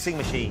 juicing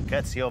machine,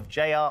 courtesy of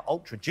JR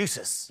Ultra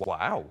Juicers.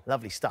 Wow.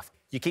 Lovely stuff.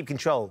 You keep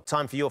control.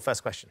 Time for your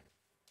first question.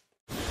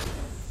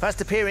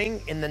 First appearing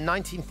in the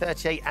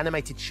 1938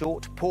 animated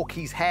short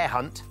Porky's Hare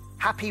Hunt,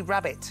 Happy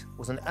Rabbit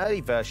was an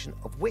early version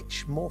of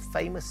which more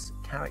famous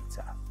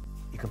character?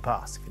 You can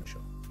pass if you're not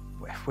sure.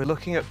 If we're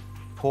looking at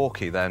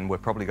Porky, then we're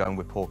probably going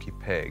with Porky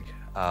Pig,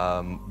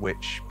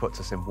 which puts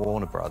us in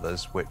Warner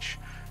Brothers, which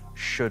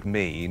should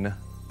mean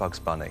Bugs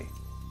Bunny.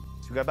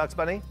 Should we go Bugs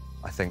Bunny?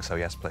 I think so,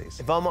 yes, please.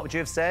 Yvonne, what would you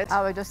have said?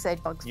 I would have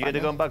said Bugs Bunny. You'd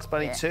have gone Bugs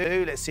Bunny Yeah.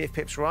 too. Let's see if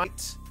Pip's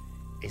right.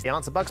 Is the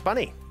answer Bugs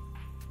Bunny?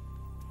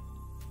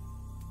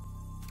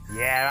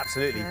 Yeah,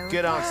 absolutely.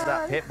 Good answer to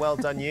that, Pip. Well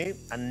done, you.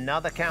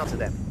 Another counter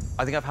then.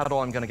 I think I've had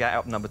all I'm going to get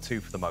out of number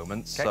 2 for the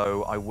moment, Okay.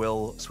 so I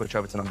will switch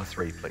over to number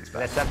 3, please,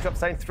 Beth. Let's have drop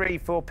zone 3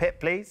 for Pip,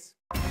 please.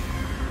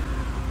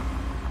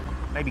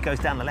 Maybe goes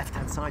down the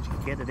left-hand side. You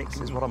can get it. This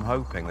is what I'm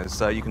hoping. There's,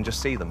 you can just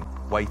see them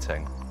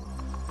waiting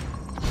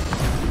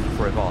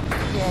for Yvonne.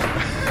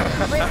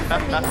 Yeah. Wait for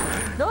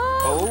me. No!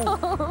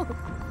 Oh!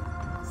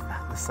 It's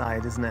that the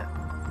side, isn't it?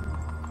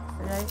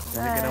 Right Are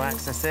they going to there.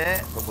 access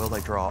it? But will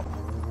they drop?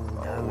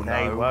 No,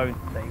 they won't.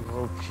 They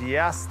will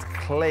just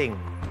cling.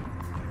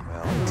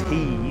 Well,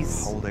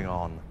 Tease. holding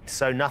on.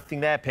 So nothing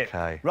there, Pip.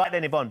 Okay. Right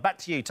then, Yvonne, back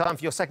to you. Time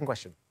for your second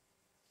question.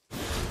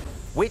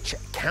 Which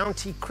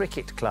county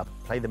cricket club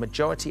play the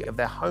majority of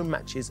their home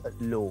matches at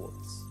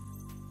Lord's?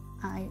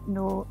 I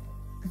know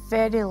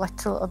very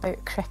little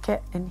about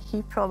cricket, and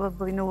he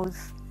probably knows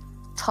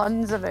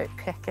tons about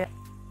cricket.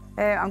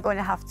 I'm going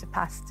to have to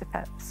pass to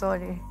Pip,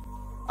 sorry.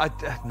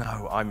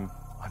 No, I'm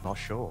not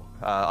sure.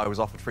 I was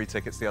offered free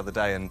tickets the other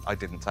day and I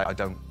didn't take. I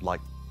don't like.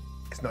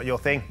 It's not your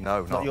thing?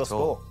 No, not your at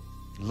all. sport?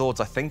 Lord's,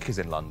 I think, is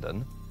in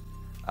London,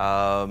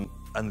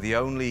 and the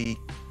only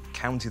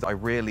county that I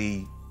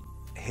really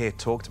hear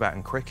talked about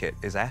in cricket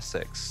is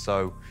Essex.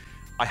 So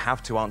I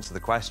have to answer the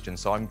question.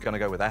 So I'm going to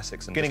go with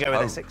Essex. And Going to just go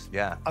with hope. Essex?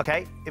 Yeah.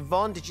 OK.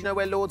 Yvonne, did you know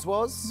where Lord's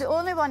was? The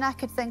only one I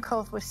could think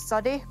of was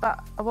Surrey, but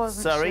I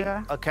wasn't Surrey.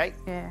 sure. OK.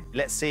 Yeah.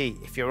 Let's see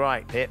if you're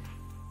right, Pip.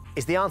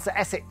 Is the answer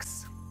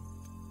Essex?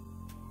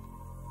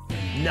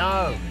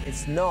 No,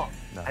 it's not.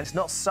 No. And it's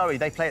not Surrey.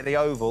 They play at the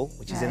Oval,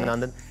 which is in Right.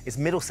 London. It's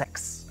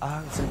Middlesex.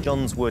 Oh. St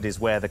John's Wood is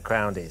where the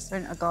ground is.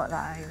 Wouldn't have got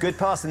that either. Good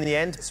pass in the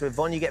end. So,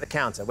 Yvonne, you get the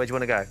counter. Where do you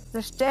want to go?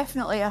 There's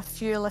definitely a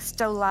few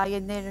still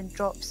lying there in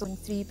drop zone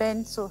 3,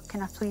 Ben, so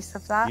can I please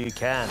have that? You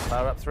can.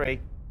 Fire up 3.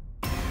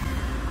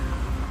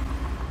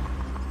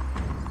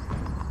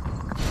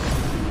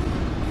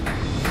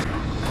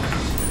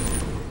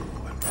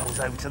 Rolls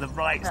over to the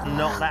right. It's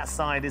not that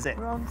side, is it?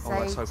 Wrong Oh, side.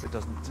 let's hope it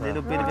doesn't. A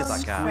little bit of a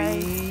that gap.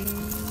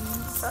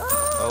 squeeze.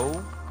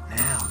 Oh.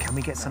 Now, can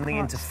we get something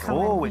into What's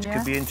 4, coming which here?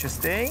 could be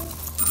interesting?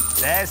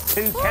 There's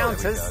 2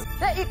 counters.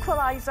 The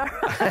equaliser.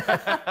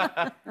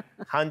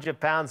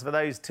 £100 for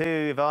those 2,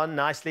 Yvonne.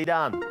 Nicely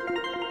done.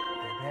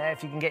 There,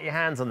 if you can get your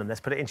hands on them, let's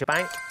put it into your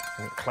bank,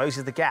 and it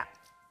closes the gap.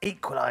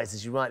 Equalised,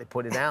 as you rightly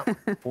pointed out.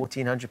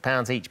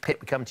 £1,400 each. Pip,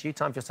 we come to you.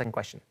 Time for your second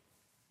question.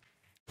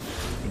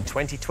 In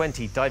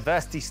 2020,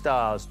 diversity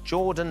stars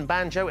Jordan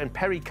Banjo and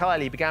Perry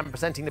Kiley began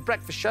presenting The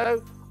Breakfast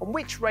Show on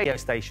which radio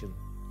station?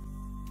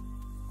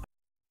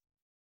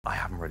 I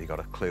haven't really got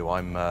a clue.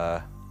 I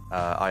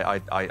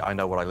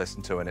know what I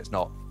listen to, and it's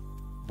not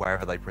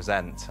wherever they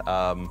present.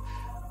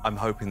 I'm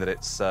hoping that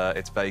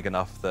it's vague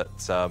enough that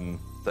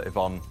that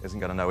Yvonne isn't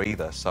going to know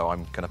either. So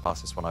I'm going to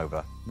pass this one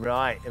over.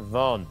 Right,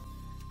 Yvonne.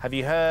 Have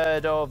you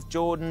heard of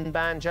Jordan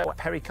Banjo or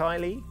Perry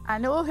Kiley? I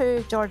know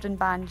who Jordan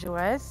Banjo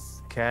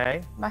is.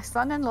 OK. My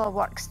son-in-law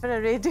works for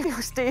a radio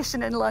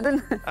station in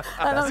London,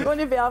 and I'm going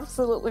to be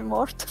absolutely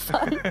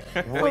mortified.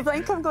 I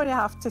think I'm going to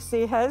have to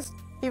say his.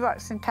 He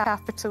works in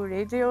Capital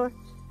Radio.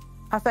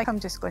 I think I'm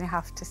just going to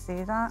have to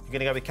say that. You're going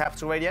to go with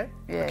Capital Radio?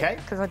 Yeah, OK.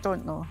 because I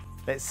don't know.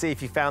 Let's see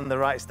if you found the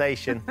right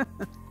station.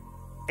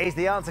 Is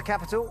the answer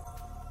Capital?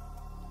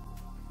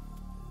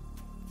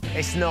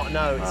 It's not,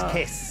 no, it's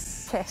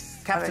Kiss.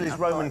 Kiss. Capital is I wouldn't have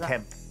Roman got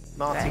Kemp.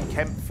 Martin Right.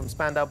 Kemp from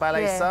Spandau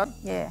Ballet's Yeah, son.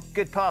 yeah.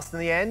 Good pass in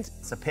the end.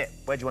 So, Pip,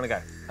 where do you want to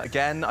go?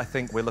 Again, I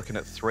think we're looking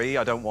at 3.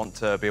 I don't want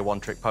to be a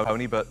one-trick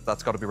pony, but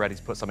that's got to be ready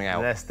to put something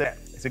out. Let's do it.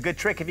 It's a good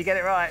trick if you get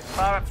it right.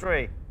 Fire up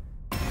 3.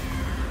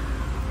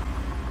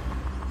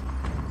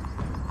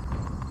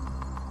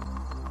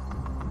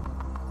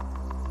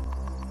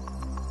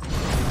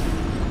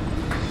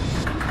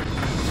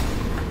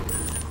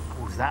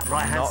 Was that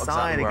right-hand Not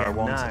side exactly where again? I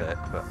wanted No. it,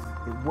 but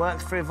It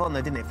worked for Yvonne,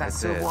 though, didn't it? If that It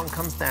silver did. one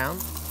comes down,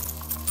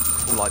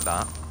 all like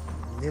that.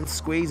 little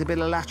squeeze, a bit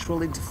of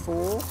lateral into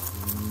 4.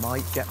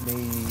 Might get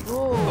me...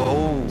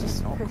 Oh,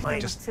 just not push quite.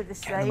 it Just to the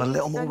getting them a side,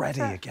 little more isn't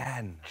ready it?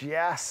 again.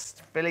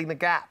 Just filling the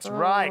gaps.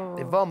 Right, Oh,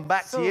 Yvonne,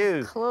 back so to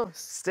you. close.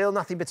 Still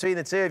nothing between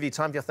the two of you.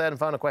 Time for your third and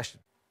final question.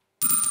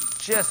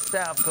 Just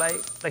out of play.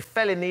 They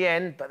fell in the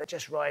end, but they're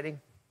just riding.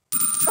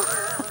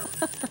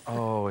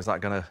 Oh, is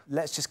that going to...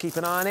 Let's just keep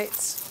an eye on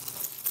it.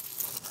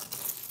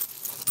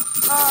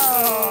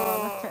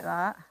 Oh, look at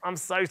that. I'm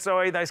so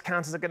sorry. Those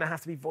counters are going to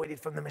have to be voided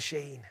from the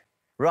machine.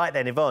 Right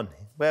then, Yvonne,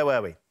 where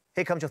were we?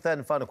 Here comes your third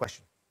and final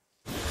question.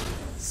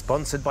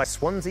 Sponsored by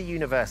Swansea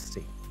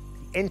University,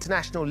 the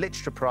International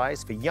Literature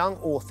Prize for Young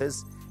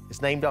Authors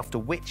is named after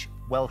which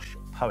Welsh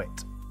poet?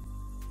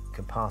 You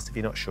can pass if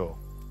you're not sure.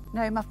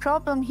 Now, my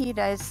problem here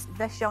is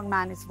this young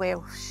man is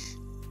Welsh.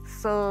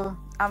 So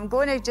I'm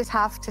going to just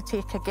have to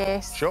take a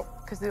guess. Sure.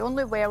 Because the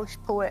only Welsh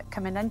poet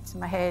coming into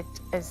my head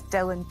is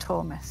Dylan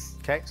Thomas.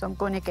 OK. So I'm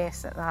going to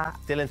guess at that.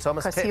 Dylan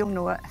Thomas, Because Pip, he'll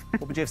know it.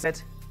 what would you have said?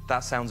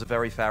 That sounds a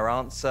very fair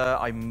answer.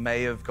 I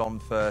may have gone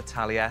for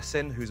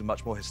Taliesin, who's a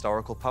much more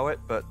historical poet,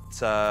 but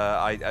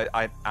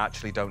I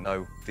actually don't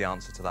know the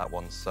answer to that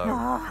one, so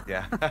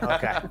yeah.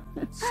 OK.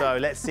 So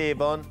let's see,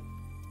 Yvonne.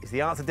 Is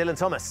the answer Dylan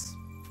Thomas?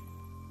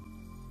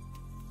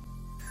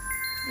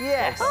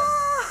 Yes.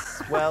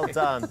 Well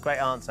done. Great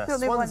answer. The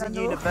only one I Swansea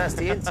know.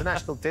 University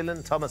International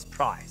Dylan Thomas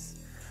Prize.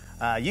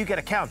 You get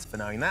a counter for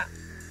knowing that.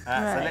 So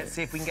Right. let's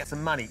see if we can get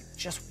some money.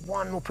 Just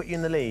one will put you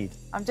in the lead.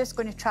 I'm just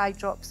going to try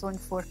drop zone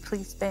 4,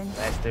 please, Ben.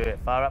 Let's do it.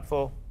 Fire up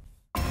 4.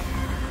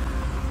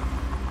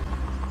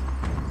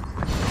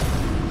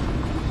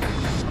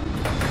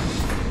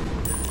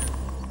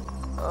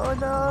 Oh,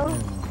 no.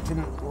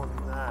 Didn't want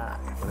that.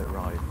 Got it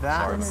right.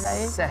 That Sorry.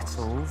 Right.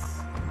 settles.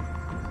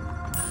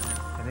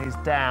 And it's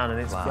down and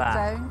it's Flat. flat.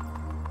 Down.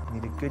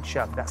 You need a good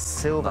shove. That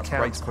silver That's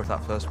great to counter. put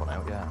that first one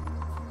out, yeah.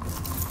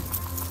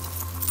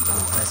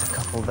 Oh, there's a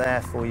couple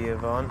there for you,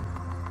 Yvonne.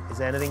 Is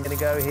there anything going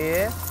to go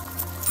here?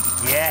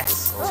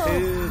 Yes,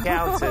 2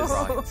 counters.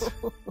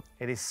 Right.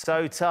 It is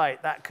so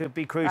tight. That could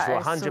be crucial.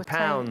 That is so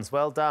 £100.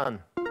 Well done.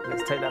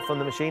 Let's take that from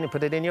the machine and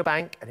put it in your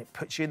bank, and it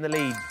puts you in the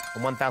lead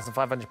on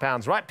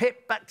 £1,500. Right,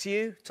 Pip, back to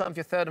you. Time for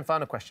your third and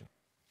final question.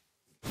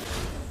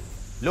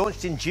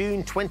 Launched in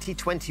June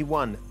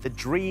 2021, the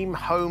Dream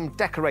Home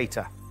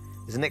Decorator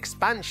is an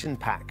expansion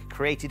pack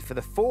created for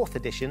the 4th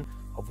edition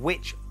of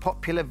which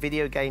popular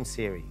video game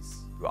series?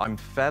 I'm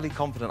fairly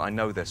confident I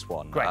know this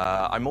one. Great.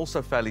 I'm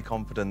also fairly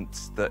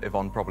confident that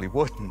Yvonne probably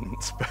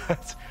wouldn't,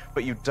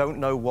 but you don't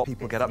know what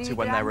people get up to 3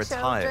 when they're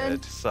grandchildren.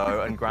 retired,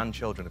 so and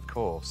grandchildren, of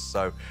course.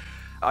 So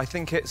I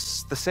think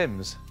it's The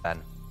Sims, then.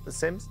 The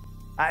Sims?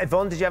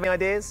 Yvonne, did you have any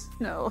ideas?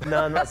 No.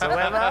 None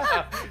whatsoever.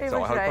 He So I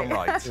was hope I'm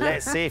right. right.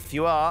 Let's see if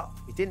you are.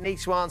 You didn't need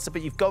to answer,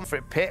 but you've gone for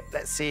it, Pip.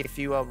 Let's see if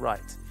you are right.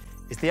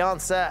 Is the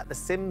answer The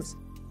Sims?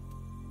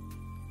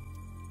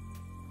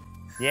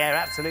 Yeah,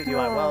 absolutely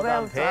right. Oh, Well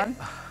done, done.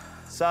 Pip.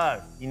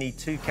 So, you need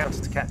 2 counters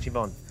to catch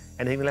Yvonne.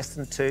 Anything less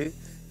than 2,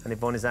 and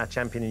Yvonne is our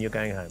champion and you're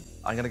going home.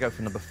 I'm going to go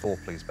for number 4,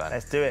 please, Ben.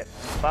 Let's do it.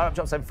 Fire up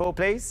drop zone 4,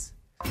 please.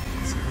 So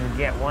we can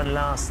get one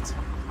last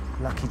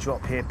lucky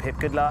drop here, Pip.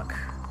 Good luck.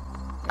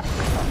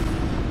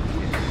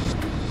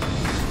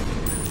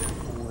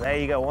 Ooh, there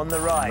you go, on the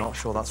right. Not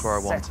sure that's where I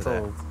wanted it.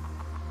 Settled.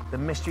 The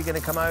mystery going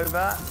to come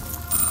over?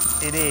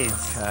 It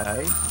is.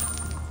 Okay.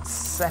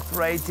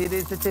 Separated.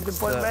 Is the tipping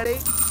point ready?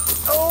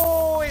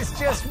 Oh, it's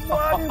just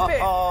one bit.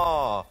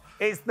 Oh,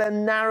 It's the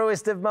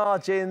narrowest of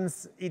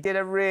margins. You did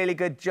a really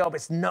good job.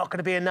 It's not going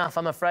to be enough,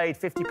 I'm afraid.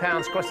 £50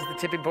 crosses the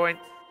tipping point.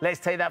 Let's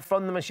take that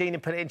from the machine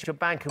and put it into your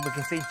bank, and we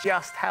can see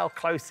just how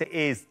close it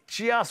is.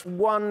 Just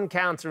 1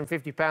 counter and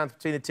 £50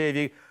 between the two of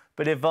you.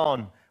 But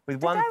Yvonne,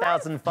 with I win?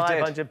 £1,500. I thought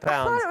it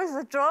was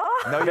a draw.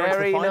 no, you're into the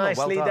Very final.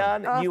 nicely well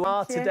done. Oh, You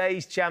are thank you.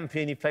 today's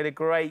champion. You've played a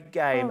great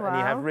game Oh, and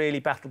you have wow. really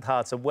battled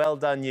hard. So well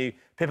done, you.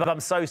 Pippa, I'm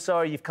so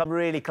sorry. You've come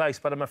really close,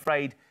 but I'm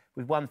afraid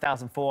with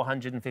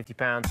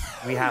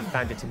 £1,450, we have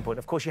found your tipping point.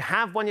 Of course, you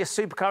have won your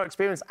supercar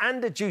experience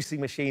and a juicing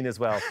machine as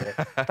well, Pip.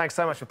 Thanks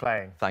so much for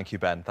playing. Thank you,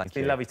 Ben. Thank It's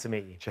you. been lovely to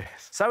meet you. Cheers.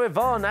 So,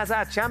 Yvonne, as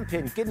our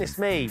champion, goodness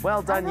me,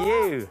 well done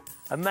you.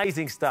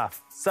 Amazing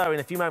stuff. So, in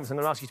a few moments, I'm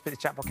going to ask you to put the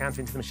chatbot counter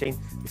into the machine.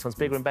 This one's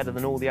bigger and better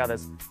than all the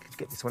others. Could you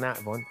get this one out,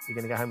 Yvonne? You're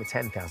going to go home with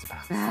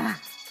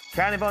 £10,000.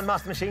 Can Yvonne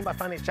master the machine by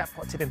finding its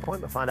chatbot tipping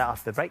point? We'll find out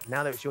after the break.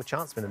 Now, though, it's your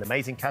chance to win an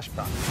amazing cash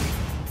prize.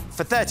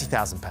 For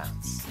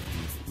 £30,000,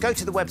 go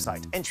to the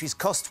website. Entries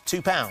cost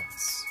 £2.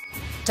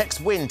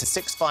 Text WIN to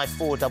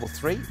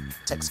 65433.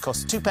 Text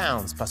costs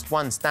 £2 plus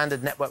 1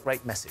 standard network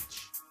rate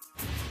message.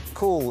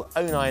 call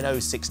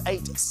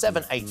 09068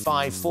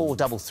 785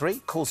 433.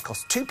 Calls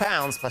cost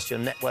 £2 plus your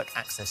network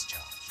access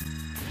charge.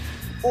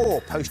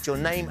 Or post your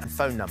name and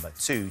phone number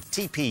to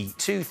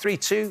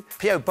TP232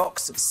 PO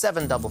Box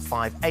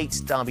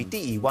 7558 Derby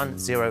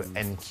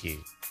DE10NQ.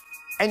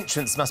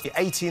 Entrants must be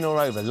 18 or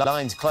over.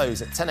 Lines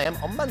close at 10 a.m.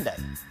 on Monday.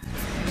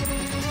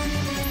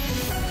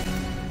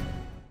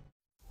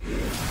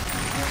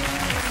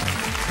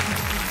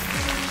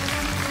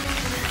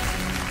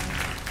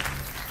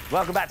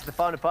 Welcome back to the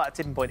final part of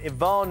Tipping Point.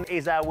 Yvonne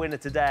is our winner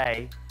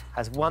today.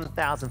 Has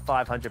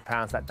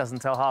 £1,500. That doesn't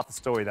tell half the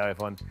story, though,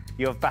 Yvonne.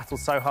 You have battled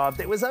so hard.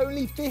 There was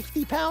only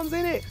 £50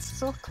 in it.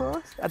 So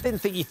close. I didn't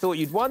think you thought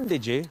you'd won,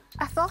 did you?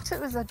 I thought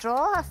it was a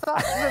draw. I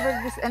thought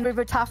we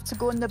would have to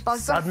go in the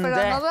buzzer Sudden for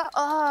death. another.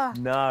 Oh.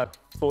 No.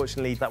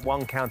 Fortunately, that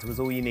one counter was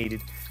all you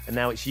needed. And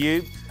now it's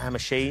you, our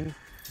machine,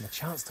 and a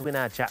chance to win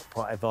our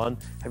jackpot, Yvonne.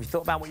 Have you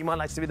thought about what you might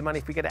like to do with the money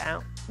if we get it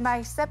out?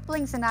 My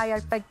siblings and I are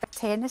big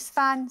tennis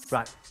fans.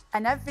 Right.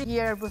 And every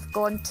year we've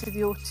gone to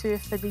the O2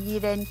 for the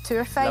year-end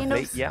tour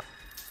finals. Lovely, yeah.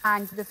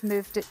 And they've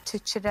moved it to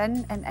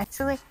Turin in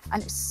Italy.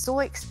 And it's so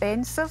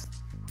expensive.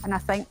 And I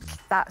think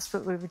that's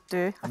what we would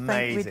do.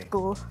 Amazing. I think we'd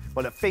go.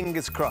 Well, look,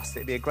 fingers crossed.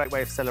 It'd be a great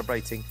way of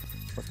celebrating.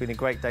 It's been a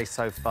great day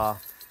so far.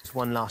 Just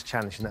one last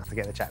challenge and that's to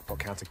get the jackpot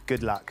counter.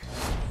 Good luck.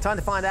 Time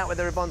to find out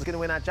whether Yvonne's going to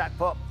win our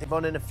jackpot.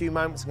 Yvonne, in a few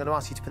moments, I'm going to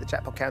ask you to put the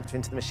jackpot counter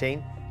into the machine.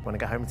 You want to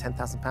go home with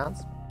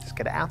 £10,000? Just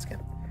get it out again.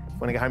 If you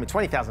want to go home with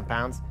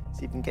 £20,000, see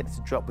if you can get it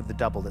to drop with the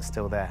double that's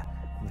still there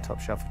on the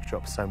top shelf of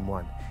Drop Zone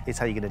 1. Here's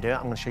how you're going to do it.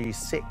 I'm going to show you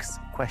 6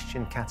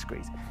 question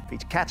categories. For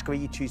each category,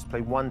 you choose to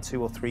play 1,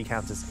 2 or 3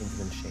 counters into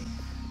the machine.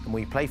 The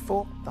more you play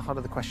 4, the harder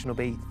the question will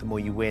be, the more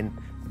you win,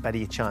 the better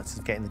your chances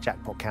of getting the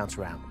jackpot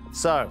counter out.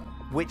 So,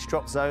 which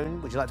drop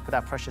zone would you like to put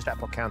our precious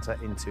jackpot counter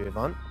into,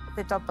 Yvonne?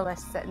 The double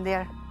is sitting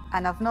there.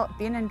 And I've not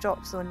been in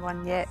Drop Zone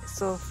 1 yet,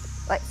 so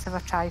let's have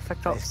a try for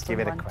Drop Let's Zone give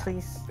it a 1, crack.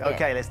 please.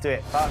 OK, Yeah. let's do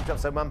it. Part of Drop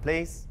Zone 1,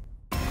 please.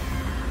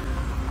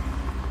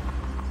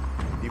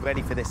 You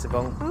ready for this,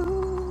 Yvonne?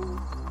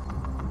 Ooh.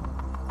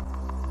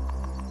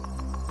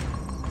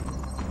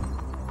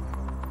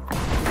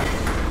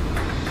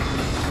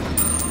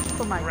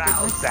 Oh my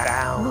Rouse goodness.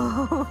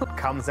 down.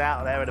 Comes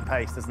out there at a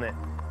pace, doesn't it?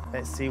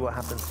 Let's see what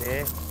happens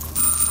here.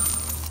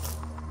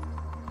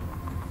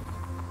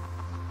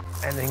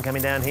 Anything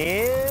coming down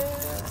here?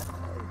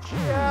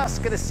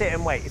 Just going to sit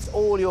and wait. It's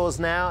all yours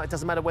now. It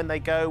doesn't matter when they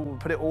go. We'll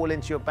put it all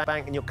into your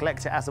bank and you'll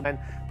collect it as and when.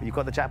 But you've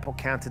got the jackpot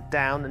counter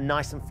down,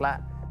 nice and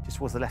flat, just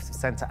towards the left of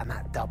centre, and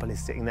that double is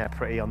sitting there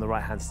pretty on the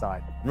right-hand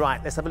side.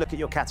 Right, let's have a look at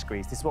your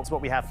categories. This is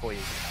what we have for you.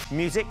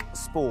 Music,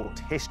 sport,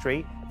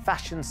 history,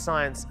 fashion,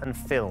 science, and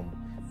film.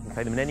 You can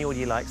play them in any order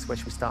you like, so where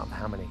should we start for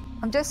how many?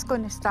 I'm just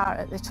going to start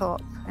at the top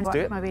and Let's do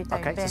work it. my way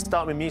down. OK, then. so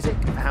start with music.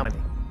 For how many?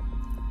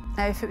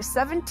 Now, if it was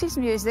 70s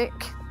music,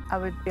 I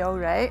would be all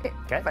right.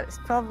 OK. But it's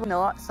probably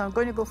not, so I'm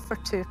going to go for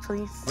 2,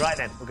 please. Right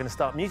then, we're going to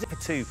start music for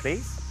 2,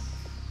 please.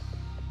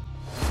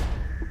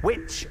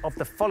 Which of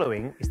the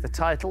following is the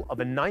title of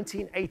a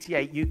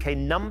 1988 UK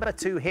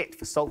 #2 hit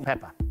for Salt and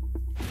Pepper?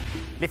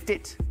 Lift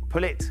It,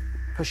 Pull It,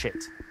 Push It.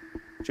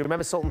 Do you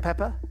remember Salt and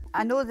Pepper?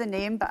 I know the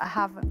name, but I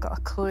haven't got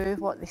a clue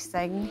what they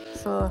sing,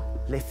 so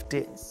Lift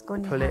it, it's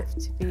going pull to it, have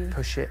to be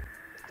push it.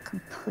 a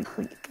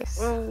complete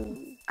guess.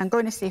 I'm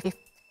going to say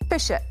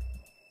push it,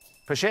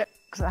 Push it.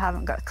 because I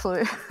haven't got a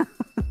clue.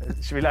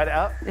 Should we light it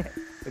up? Yeah.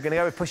 We're going to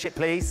go with Push It,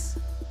 please.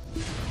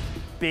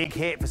 Big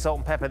hit for Salt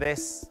and Pepper,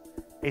 this.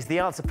 Is the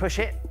answer Push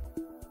It?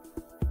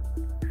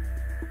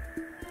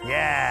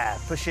 Yeah,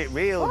 Push It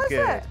real What is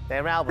good. it?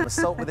 Their album,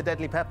 Assault with a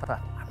Deadly Pepper.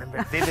 I remember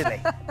it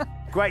vividly.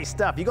 Great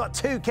stuff. You got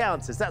 2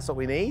 counters. That's what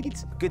we need.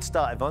 Good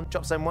start, Yvonne.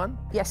 Drop Zone 1.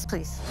 Yes,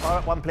 please. All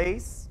right, 1,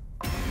 please.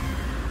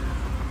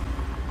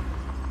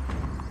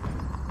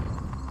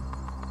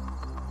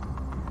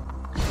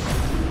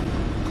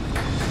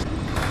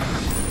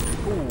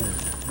 Ooh,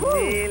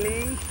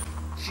 really?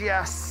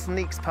 Just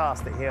sneaks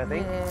past it here, I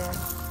think. Yeah.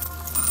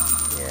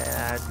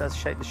 Yeah, it does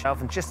shake the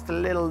shelf, and just a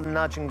little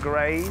nudge and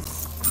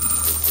graze.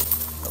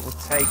 That will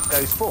take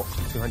those 4,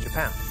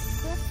 £200.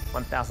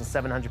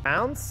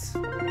 £1,700.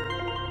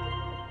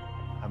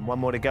 And 1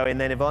 more to go in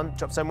then, Yvonne.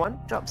 Drop Zone 1.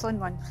 Drop Zone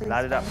 1, please.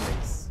 Light it up, then.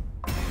 please.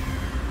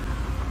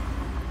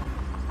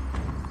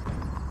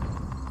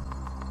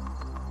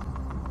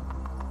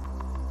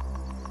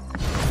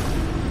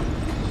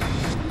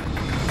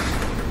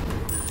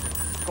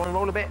 Go on,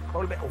 roll a bit,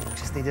 roll a bit. Oh,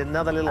 just needed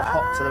another little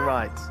hop to the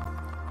right.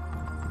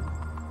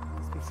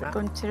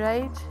 Going to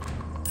ride.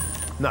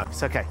 No,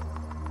 it's okay.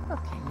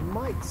 Okay.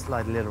 Might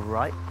slide a little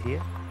right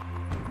here.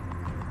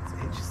 So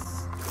it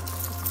just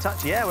a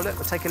touch. Yeah, well, look,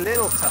 we'll take a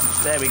little touch.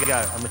 There we go.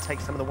 And we'll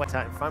take some of the wet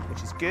out in front,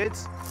 which is good.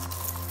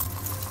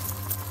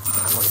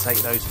 And we'll take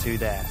those 2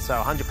 there. So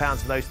 £100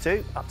 for those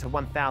 2, up to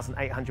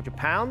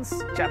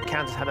 £1,800. Jack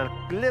Counter's had a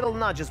little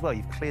nudge as well.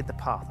 You've cleared the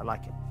path. I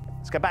like it.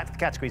 Let's go back to the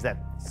categories then.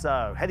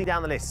 So, heading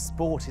down the list,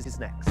 sport is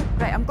next.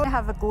 Right, I'm going to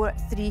have a go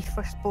at 3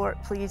 for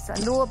sport, please. I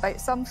know about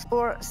some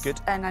sports.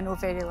 Good. And I know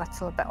very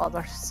little about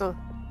others, so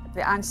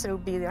the answer will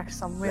be there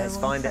somewhere. Let's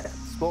won't find it.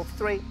 Sport for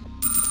 3.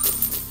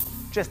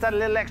 Just add a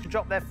little extra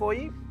drop there for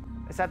you.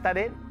 Let's add that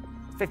in.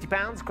 It's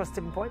 £50 across the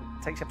tipping point.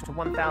 Takes you up to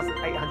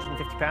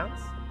 £1,850.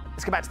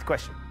 Let's go back to the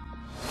question.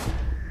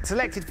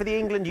 Selected for the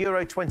England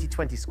Euro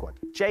 2020 squad,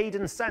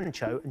 Jadon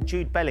Sancho and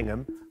Jude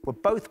Bellingham were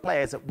both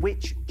players at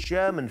which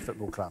German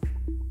football club?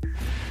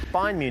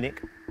 Bayern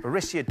Munich,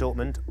 Borussia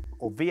Dortmund,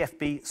 or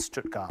VfB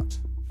Stuttgart?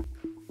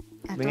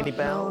 I Ring any don't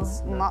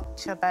bells? know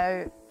much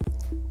about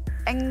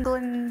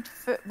England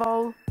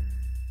football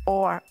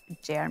or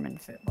German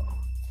football.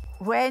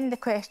 When the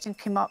question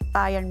came up,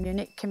 Bayern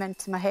Munich came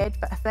into my head,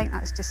 but I think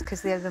that's just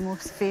because they're the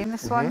most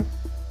famous one.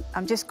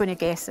 I'm just going to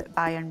guess at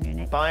Bayern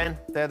Munich. Bayern,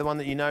 they're the one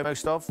that you know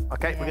most of.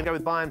 OK, Yeah. we're going to go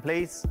with Bayern,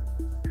 please.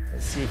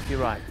 Let's see if you're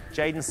right.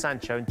 Jadon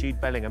Sancho and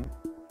Jude Bellingham,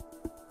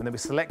 when they were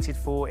selected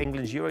for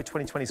England's Euro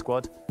 2020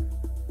 squad,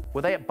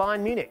 were they at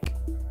Bayern Munich?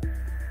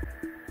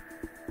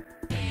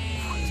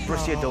 It's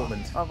Borussia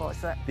Dortmund. Oh,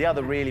 what's it? The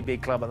other really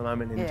big club at the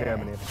moment in Yeah.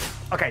 Germany.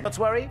 OK, not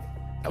to worry. That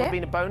would have Okay.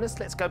 been a bonus.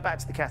 Let's go back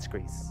to the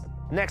categories.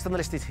 Next on the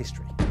list is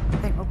history. I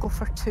think we'll go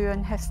for 2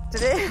 in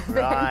history.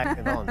 Right,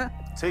 come on.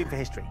 2 for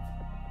history.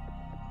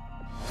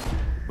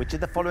 Which of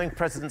the following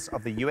presidents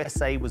of the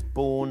USA was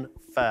born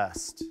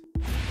first?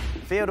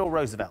 Theodore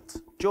Roosevelt,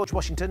 George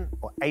Washington,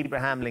 or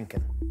Abraham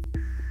Lincoln?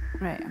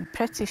 Right, I'm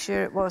pretty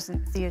sure it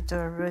wasn't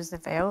Theodore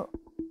Roosevelt.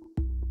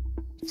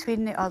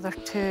 Between the other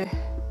two,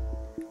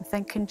 I'm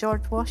thinking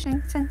George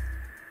Washington.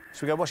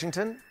 Should we go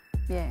Washington?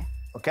 Yeah.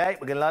 OK,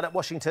 we're going to load up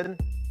Washington.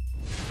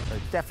 So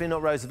definitely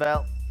not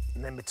Roosevelt.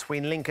 And then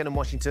between Lincoln and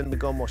Washington, we've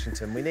gone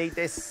Washington. We need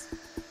this.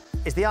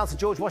 Is the answer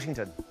George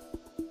Washington?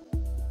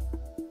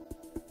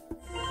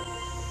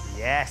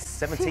 Yes,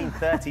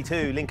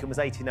 1732. Lincoln was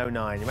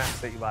 1809. You're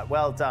absolutely right.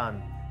 Well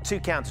done. 2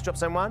 counts. Drop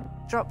zone 1.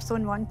 Drop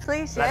zone 1,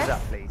 please. Load Yes. it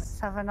up, please. Let's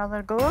have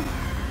another go. Let's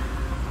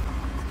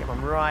get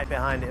one right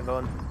behind it,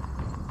 Yvonne.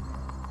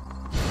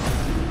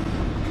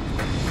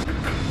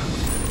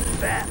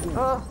 There. Ooh,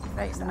 Oh,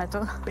 right in the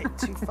middle. bit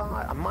too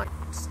far. I might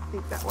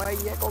sneak that way.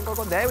 Yeah, go on, go on,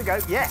 go on. There we go.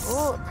 Yes.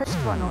 Oh, it pushed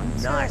one on.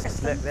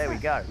 Nice. Look, there we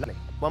go. Lovely.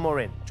 One more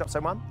in. Drop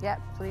zone 1.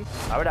 Yep, please.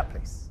 Lower it up,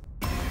 please.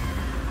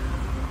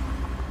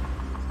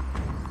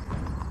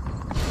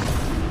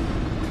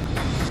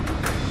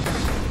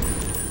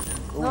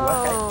 Ooh,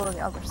 Oh, okay.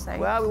 the other side.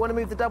 Well, we want to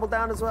move the double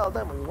down as well,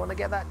 don't we? We want to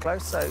get that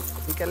close, so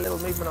if we get a little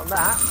movement on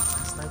that,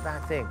 that's no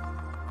bad thing.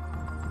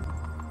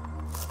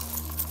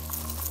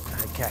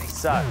 OK,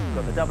 so we've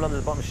got the double under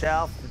the bottom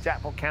shelf, the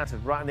jackpot counter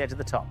right on the edge of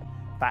the top.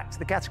 Back to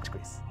the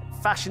categories.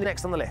 Fashion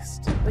next on the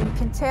list. Well, you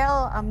can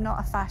tell I'm not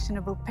a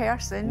fashionable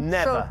person.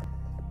 Never. So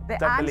the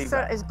Don't believe answer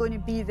that. is going to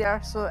be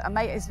there, so I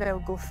might as well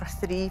go for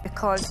 3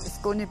 because it's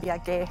going to be a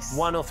guess.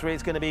 1 or 3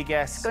 is going to be a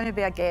guess. It's going to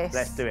be a guess.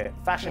 Let's do it.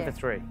 Fashion Yeah. for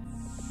 3.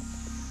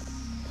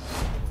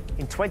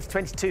 In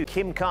 2022,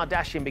 Kim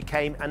Kardashian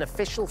became an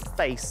official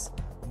face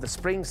of the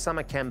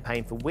spring-summer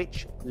campaign for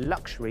which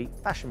luxury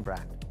fashion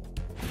brand?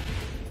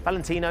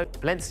 Valentino,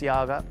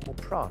 Balenciaga, or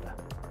Prada?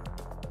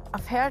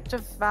 I've heard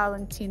of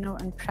Valentino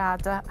and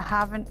Prada. I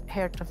haven't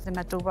heard of the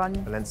middle one.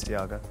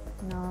 Balenciaga.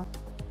 No.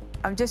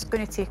 I'm just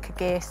going to take a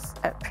guess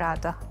at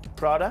Prada.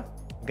 Prada?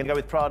 I'm going to go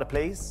with Prada,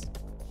 please.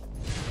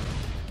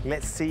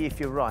 Let's see if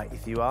you're right.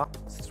 If you are,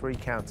 it's 3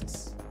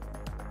 counters.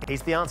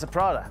 Is the answer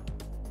Prada?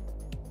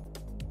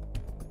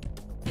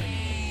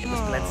 It was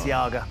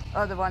Balenciaga.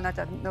 Oh, the one I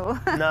didn't know.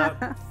 No,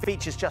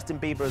 features Justin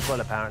Bieber as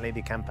well, apparently,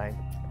 the campaign.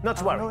 Not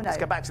to worry, no, let's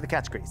no. go back to the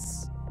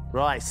categories.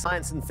 Right,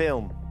 science and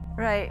film.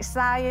 Right,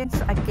 science,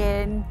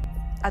 again,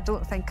 I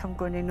don't think I'm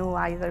going to know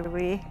either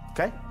way,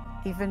 OK?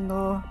 even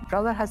though my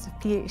brother has a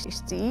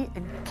PhD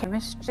in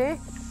chemistry,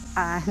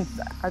 and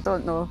I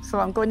don't know. So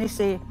I'm going to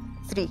say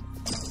 3.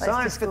 Let's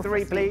Science just for go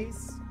 3,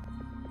 please.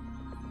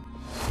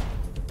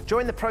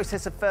 During the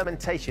process of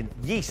fermentation,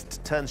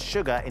 yeast turns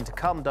sugar into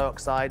carbon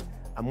dioxide,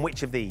 and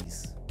which of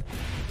these?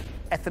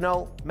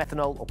 Ethanol,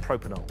 methanol, or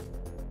propanol?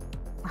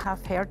 I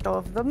have heard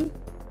of them,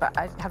 but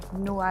I have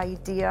no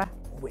idea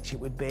Which it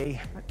would be.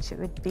 which it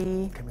would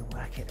be. Can we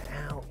work it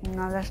out?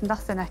 No, there's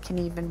nothing I can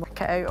even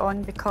work it out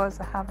on because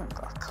I haven't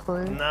got a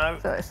clue. No.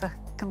 So it's a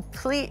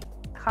complete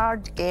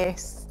hard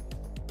guess.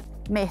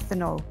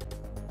 Methanol.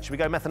 Should we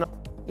go methanol?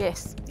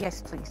 Yes,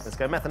 yes, please. Let's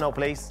go methanol,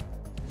 please.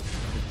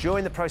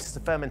 During the process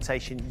of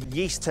fermentation,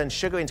 yeast turns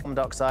sugar into carbon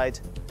dioxide.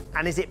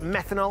 And is it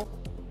methanol?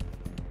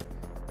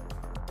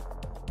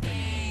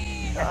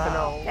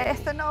 Ethanol.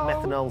 Ethanol.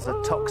 Methanol's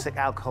a toxic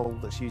alcohol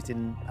that's used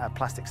in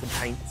plastics and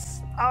paints.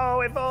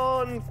 Oh,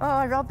 Yvonne!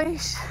 Oh,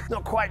 rubbish.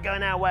 Not quite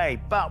going our way,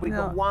 but we've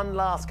got No. one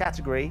last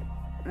category.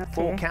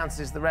 4 Okay. counts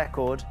is the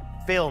record.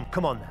 Film,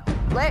 come on now.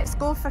 Let's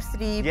go for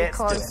 3 Yeah, let's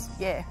do because, it.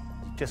 yeah.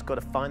 You've just got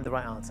to find the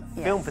right answer.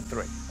 Yeah. Film for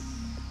 3.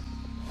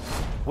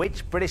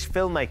 Which British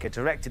filmmaker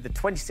directed the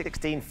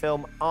 2016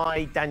 film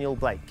I, Daniel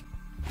Blake?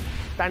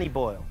 Danny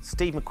Boyle,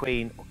 Steve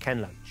McQueen, or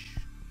Ken Loach?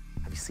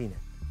 Have you seen it?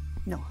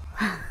 No.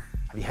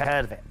 Have you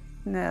heard of it?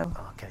 No.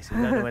 OK, so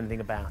you don't know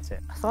anything about it.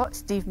 I thought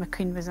Steve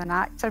McQueen was an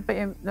actor, but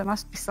there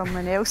must be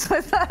someone else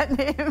with that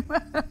name.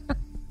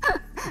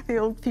 The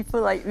old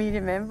people like me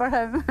remember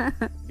him.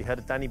 Have you heard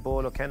of Danny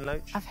Boyle or Ken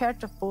Loach? I've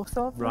heard of both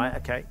of them. Right,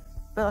 OK.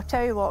 Well, I'll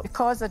tell you what,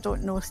 because I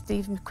don't know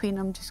Steve McQueen,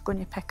 I'm just going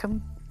to pick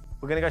him.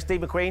 We're going to go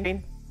Steve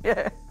McQueen.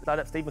 Yeah. Load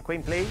up Steve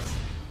McQueen, please.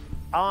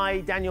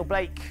 I, Daniel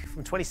Blake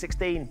from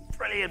 2016.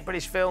 Brilliant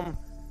British film.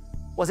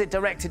 Was it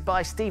directed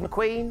by Steve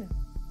McQueen?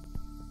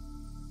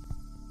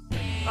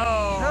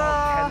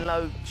 Oh, Ken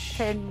Loach.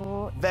 Ken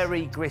Loach.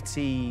 Very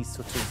gritty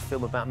sort of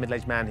film about a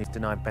middle-aged man who's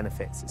denied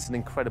benefits. It's an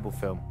incredible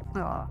film.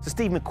 Oh, So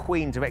Steve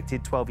McQueen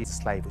directed 12 Years a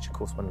Slave, which of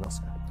course won an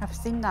Oscar. I've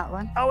seen that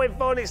one. Oh,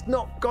 Yvonne, it's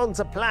not gone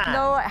to plan.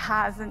 No, it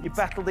hasn't. You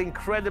battled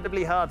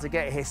incredibly hard to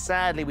get here.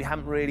 Sadly, we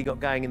haven't really got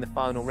going in the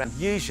final round.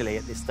 Usually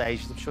at this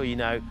stage, as I'm sure you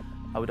know,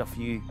 I would offer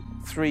you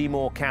 3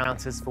 more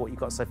counters for what you've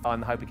got so far in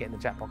the hope of getting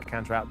the jackpot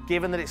counter out.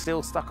 Given that it's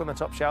still stuck on the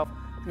top shelf,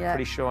 Yeah.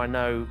 pretty sure I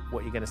know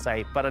what you're going to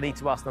say, but I need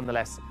to ask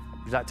nonetheless,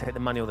 would you like to hit the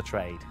money or the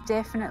trade?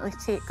 Definitely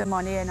take the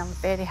money, and I'm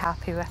very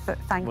happy with it.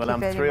 Thank you Well, I'm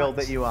very thrilled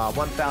much. that you are.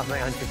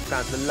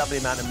 £1,850 is a lovely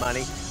amount of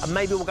money, and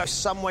maybe we'll go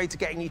some way to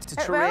getting you to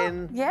It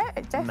Turin. will. Yeah,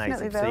 it definitely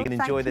Amazing. will. So you can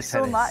enjoy Thank the you so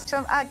tennis. much.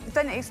 I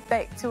didn't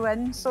expect to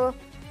win, so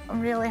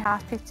I'm really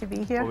happy to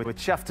be here. Well, we're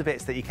chuffed to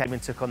bits that you came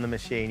and took on the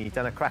machine. You've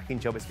done a cracking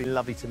job. It's been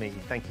lovely to meet you.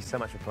 Thank you so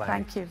much for playing.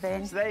 Thank you,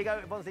 Ben. So there you go.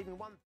 Yvonne's even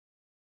won.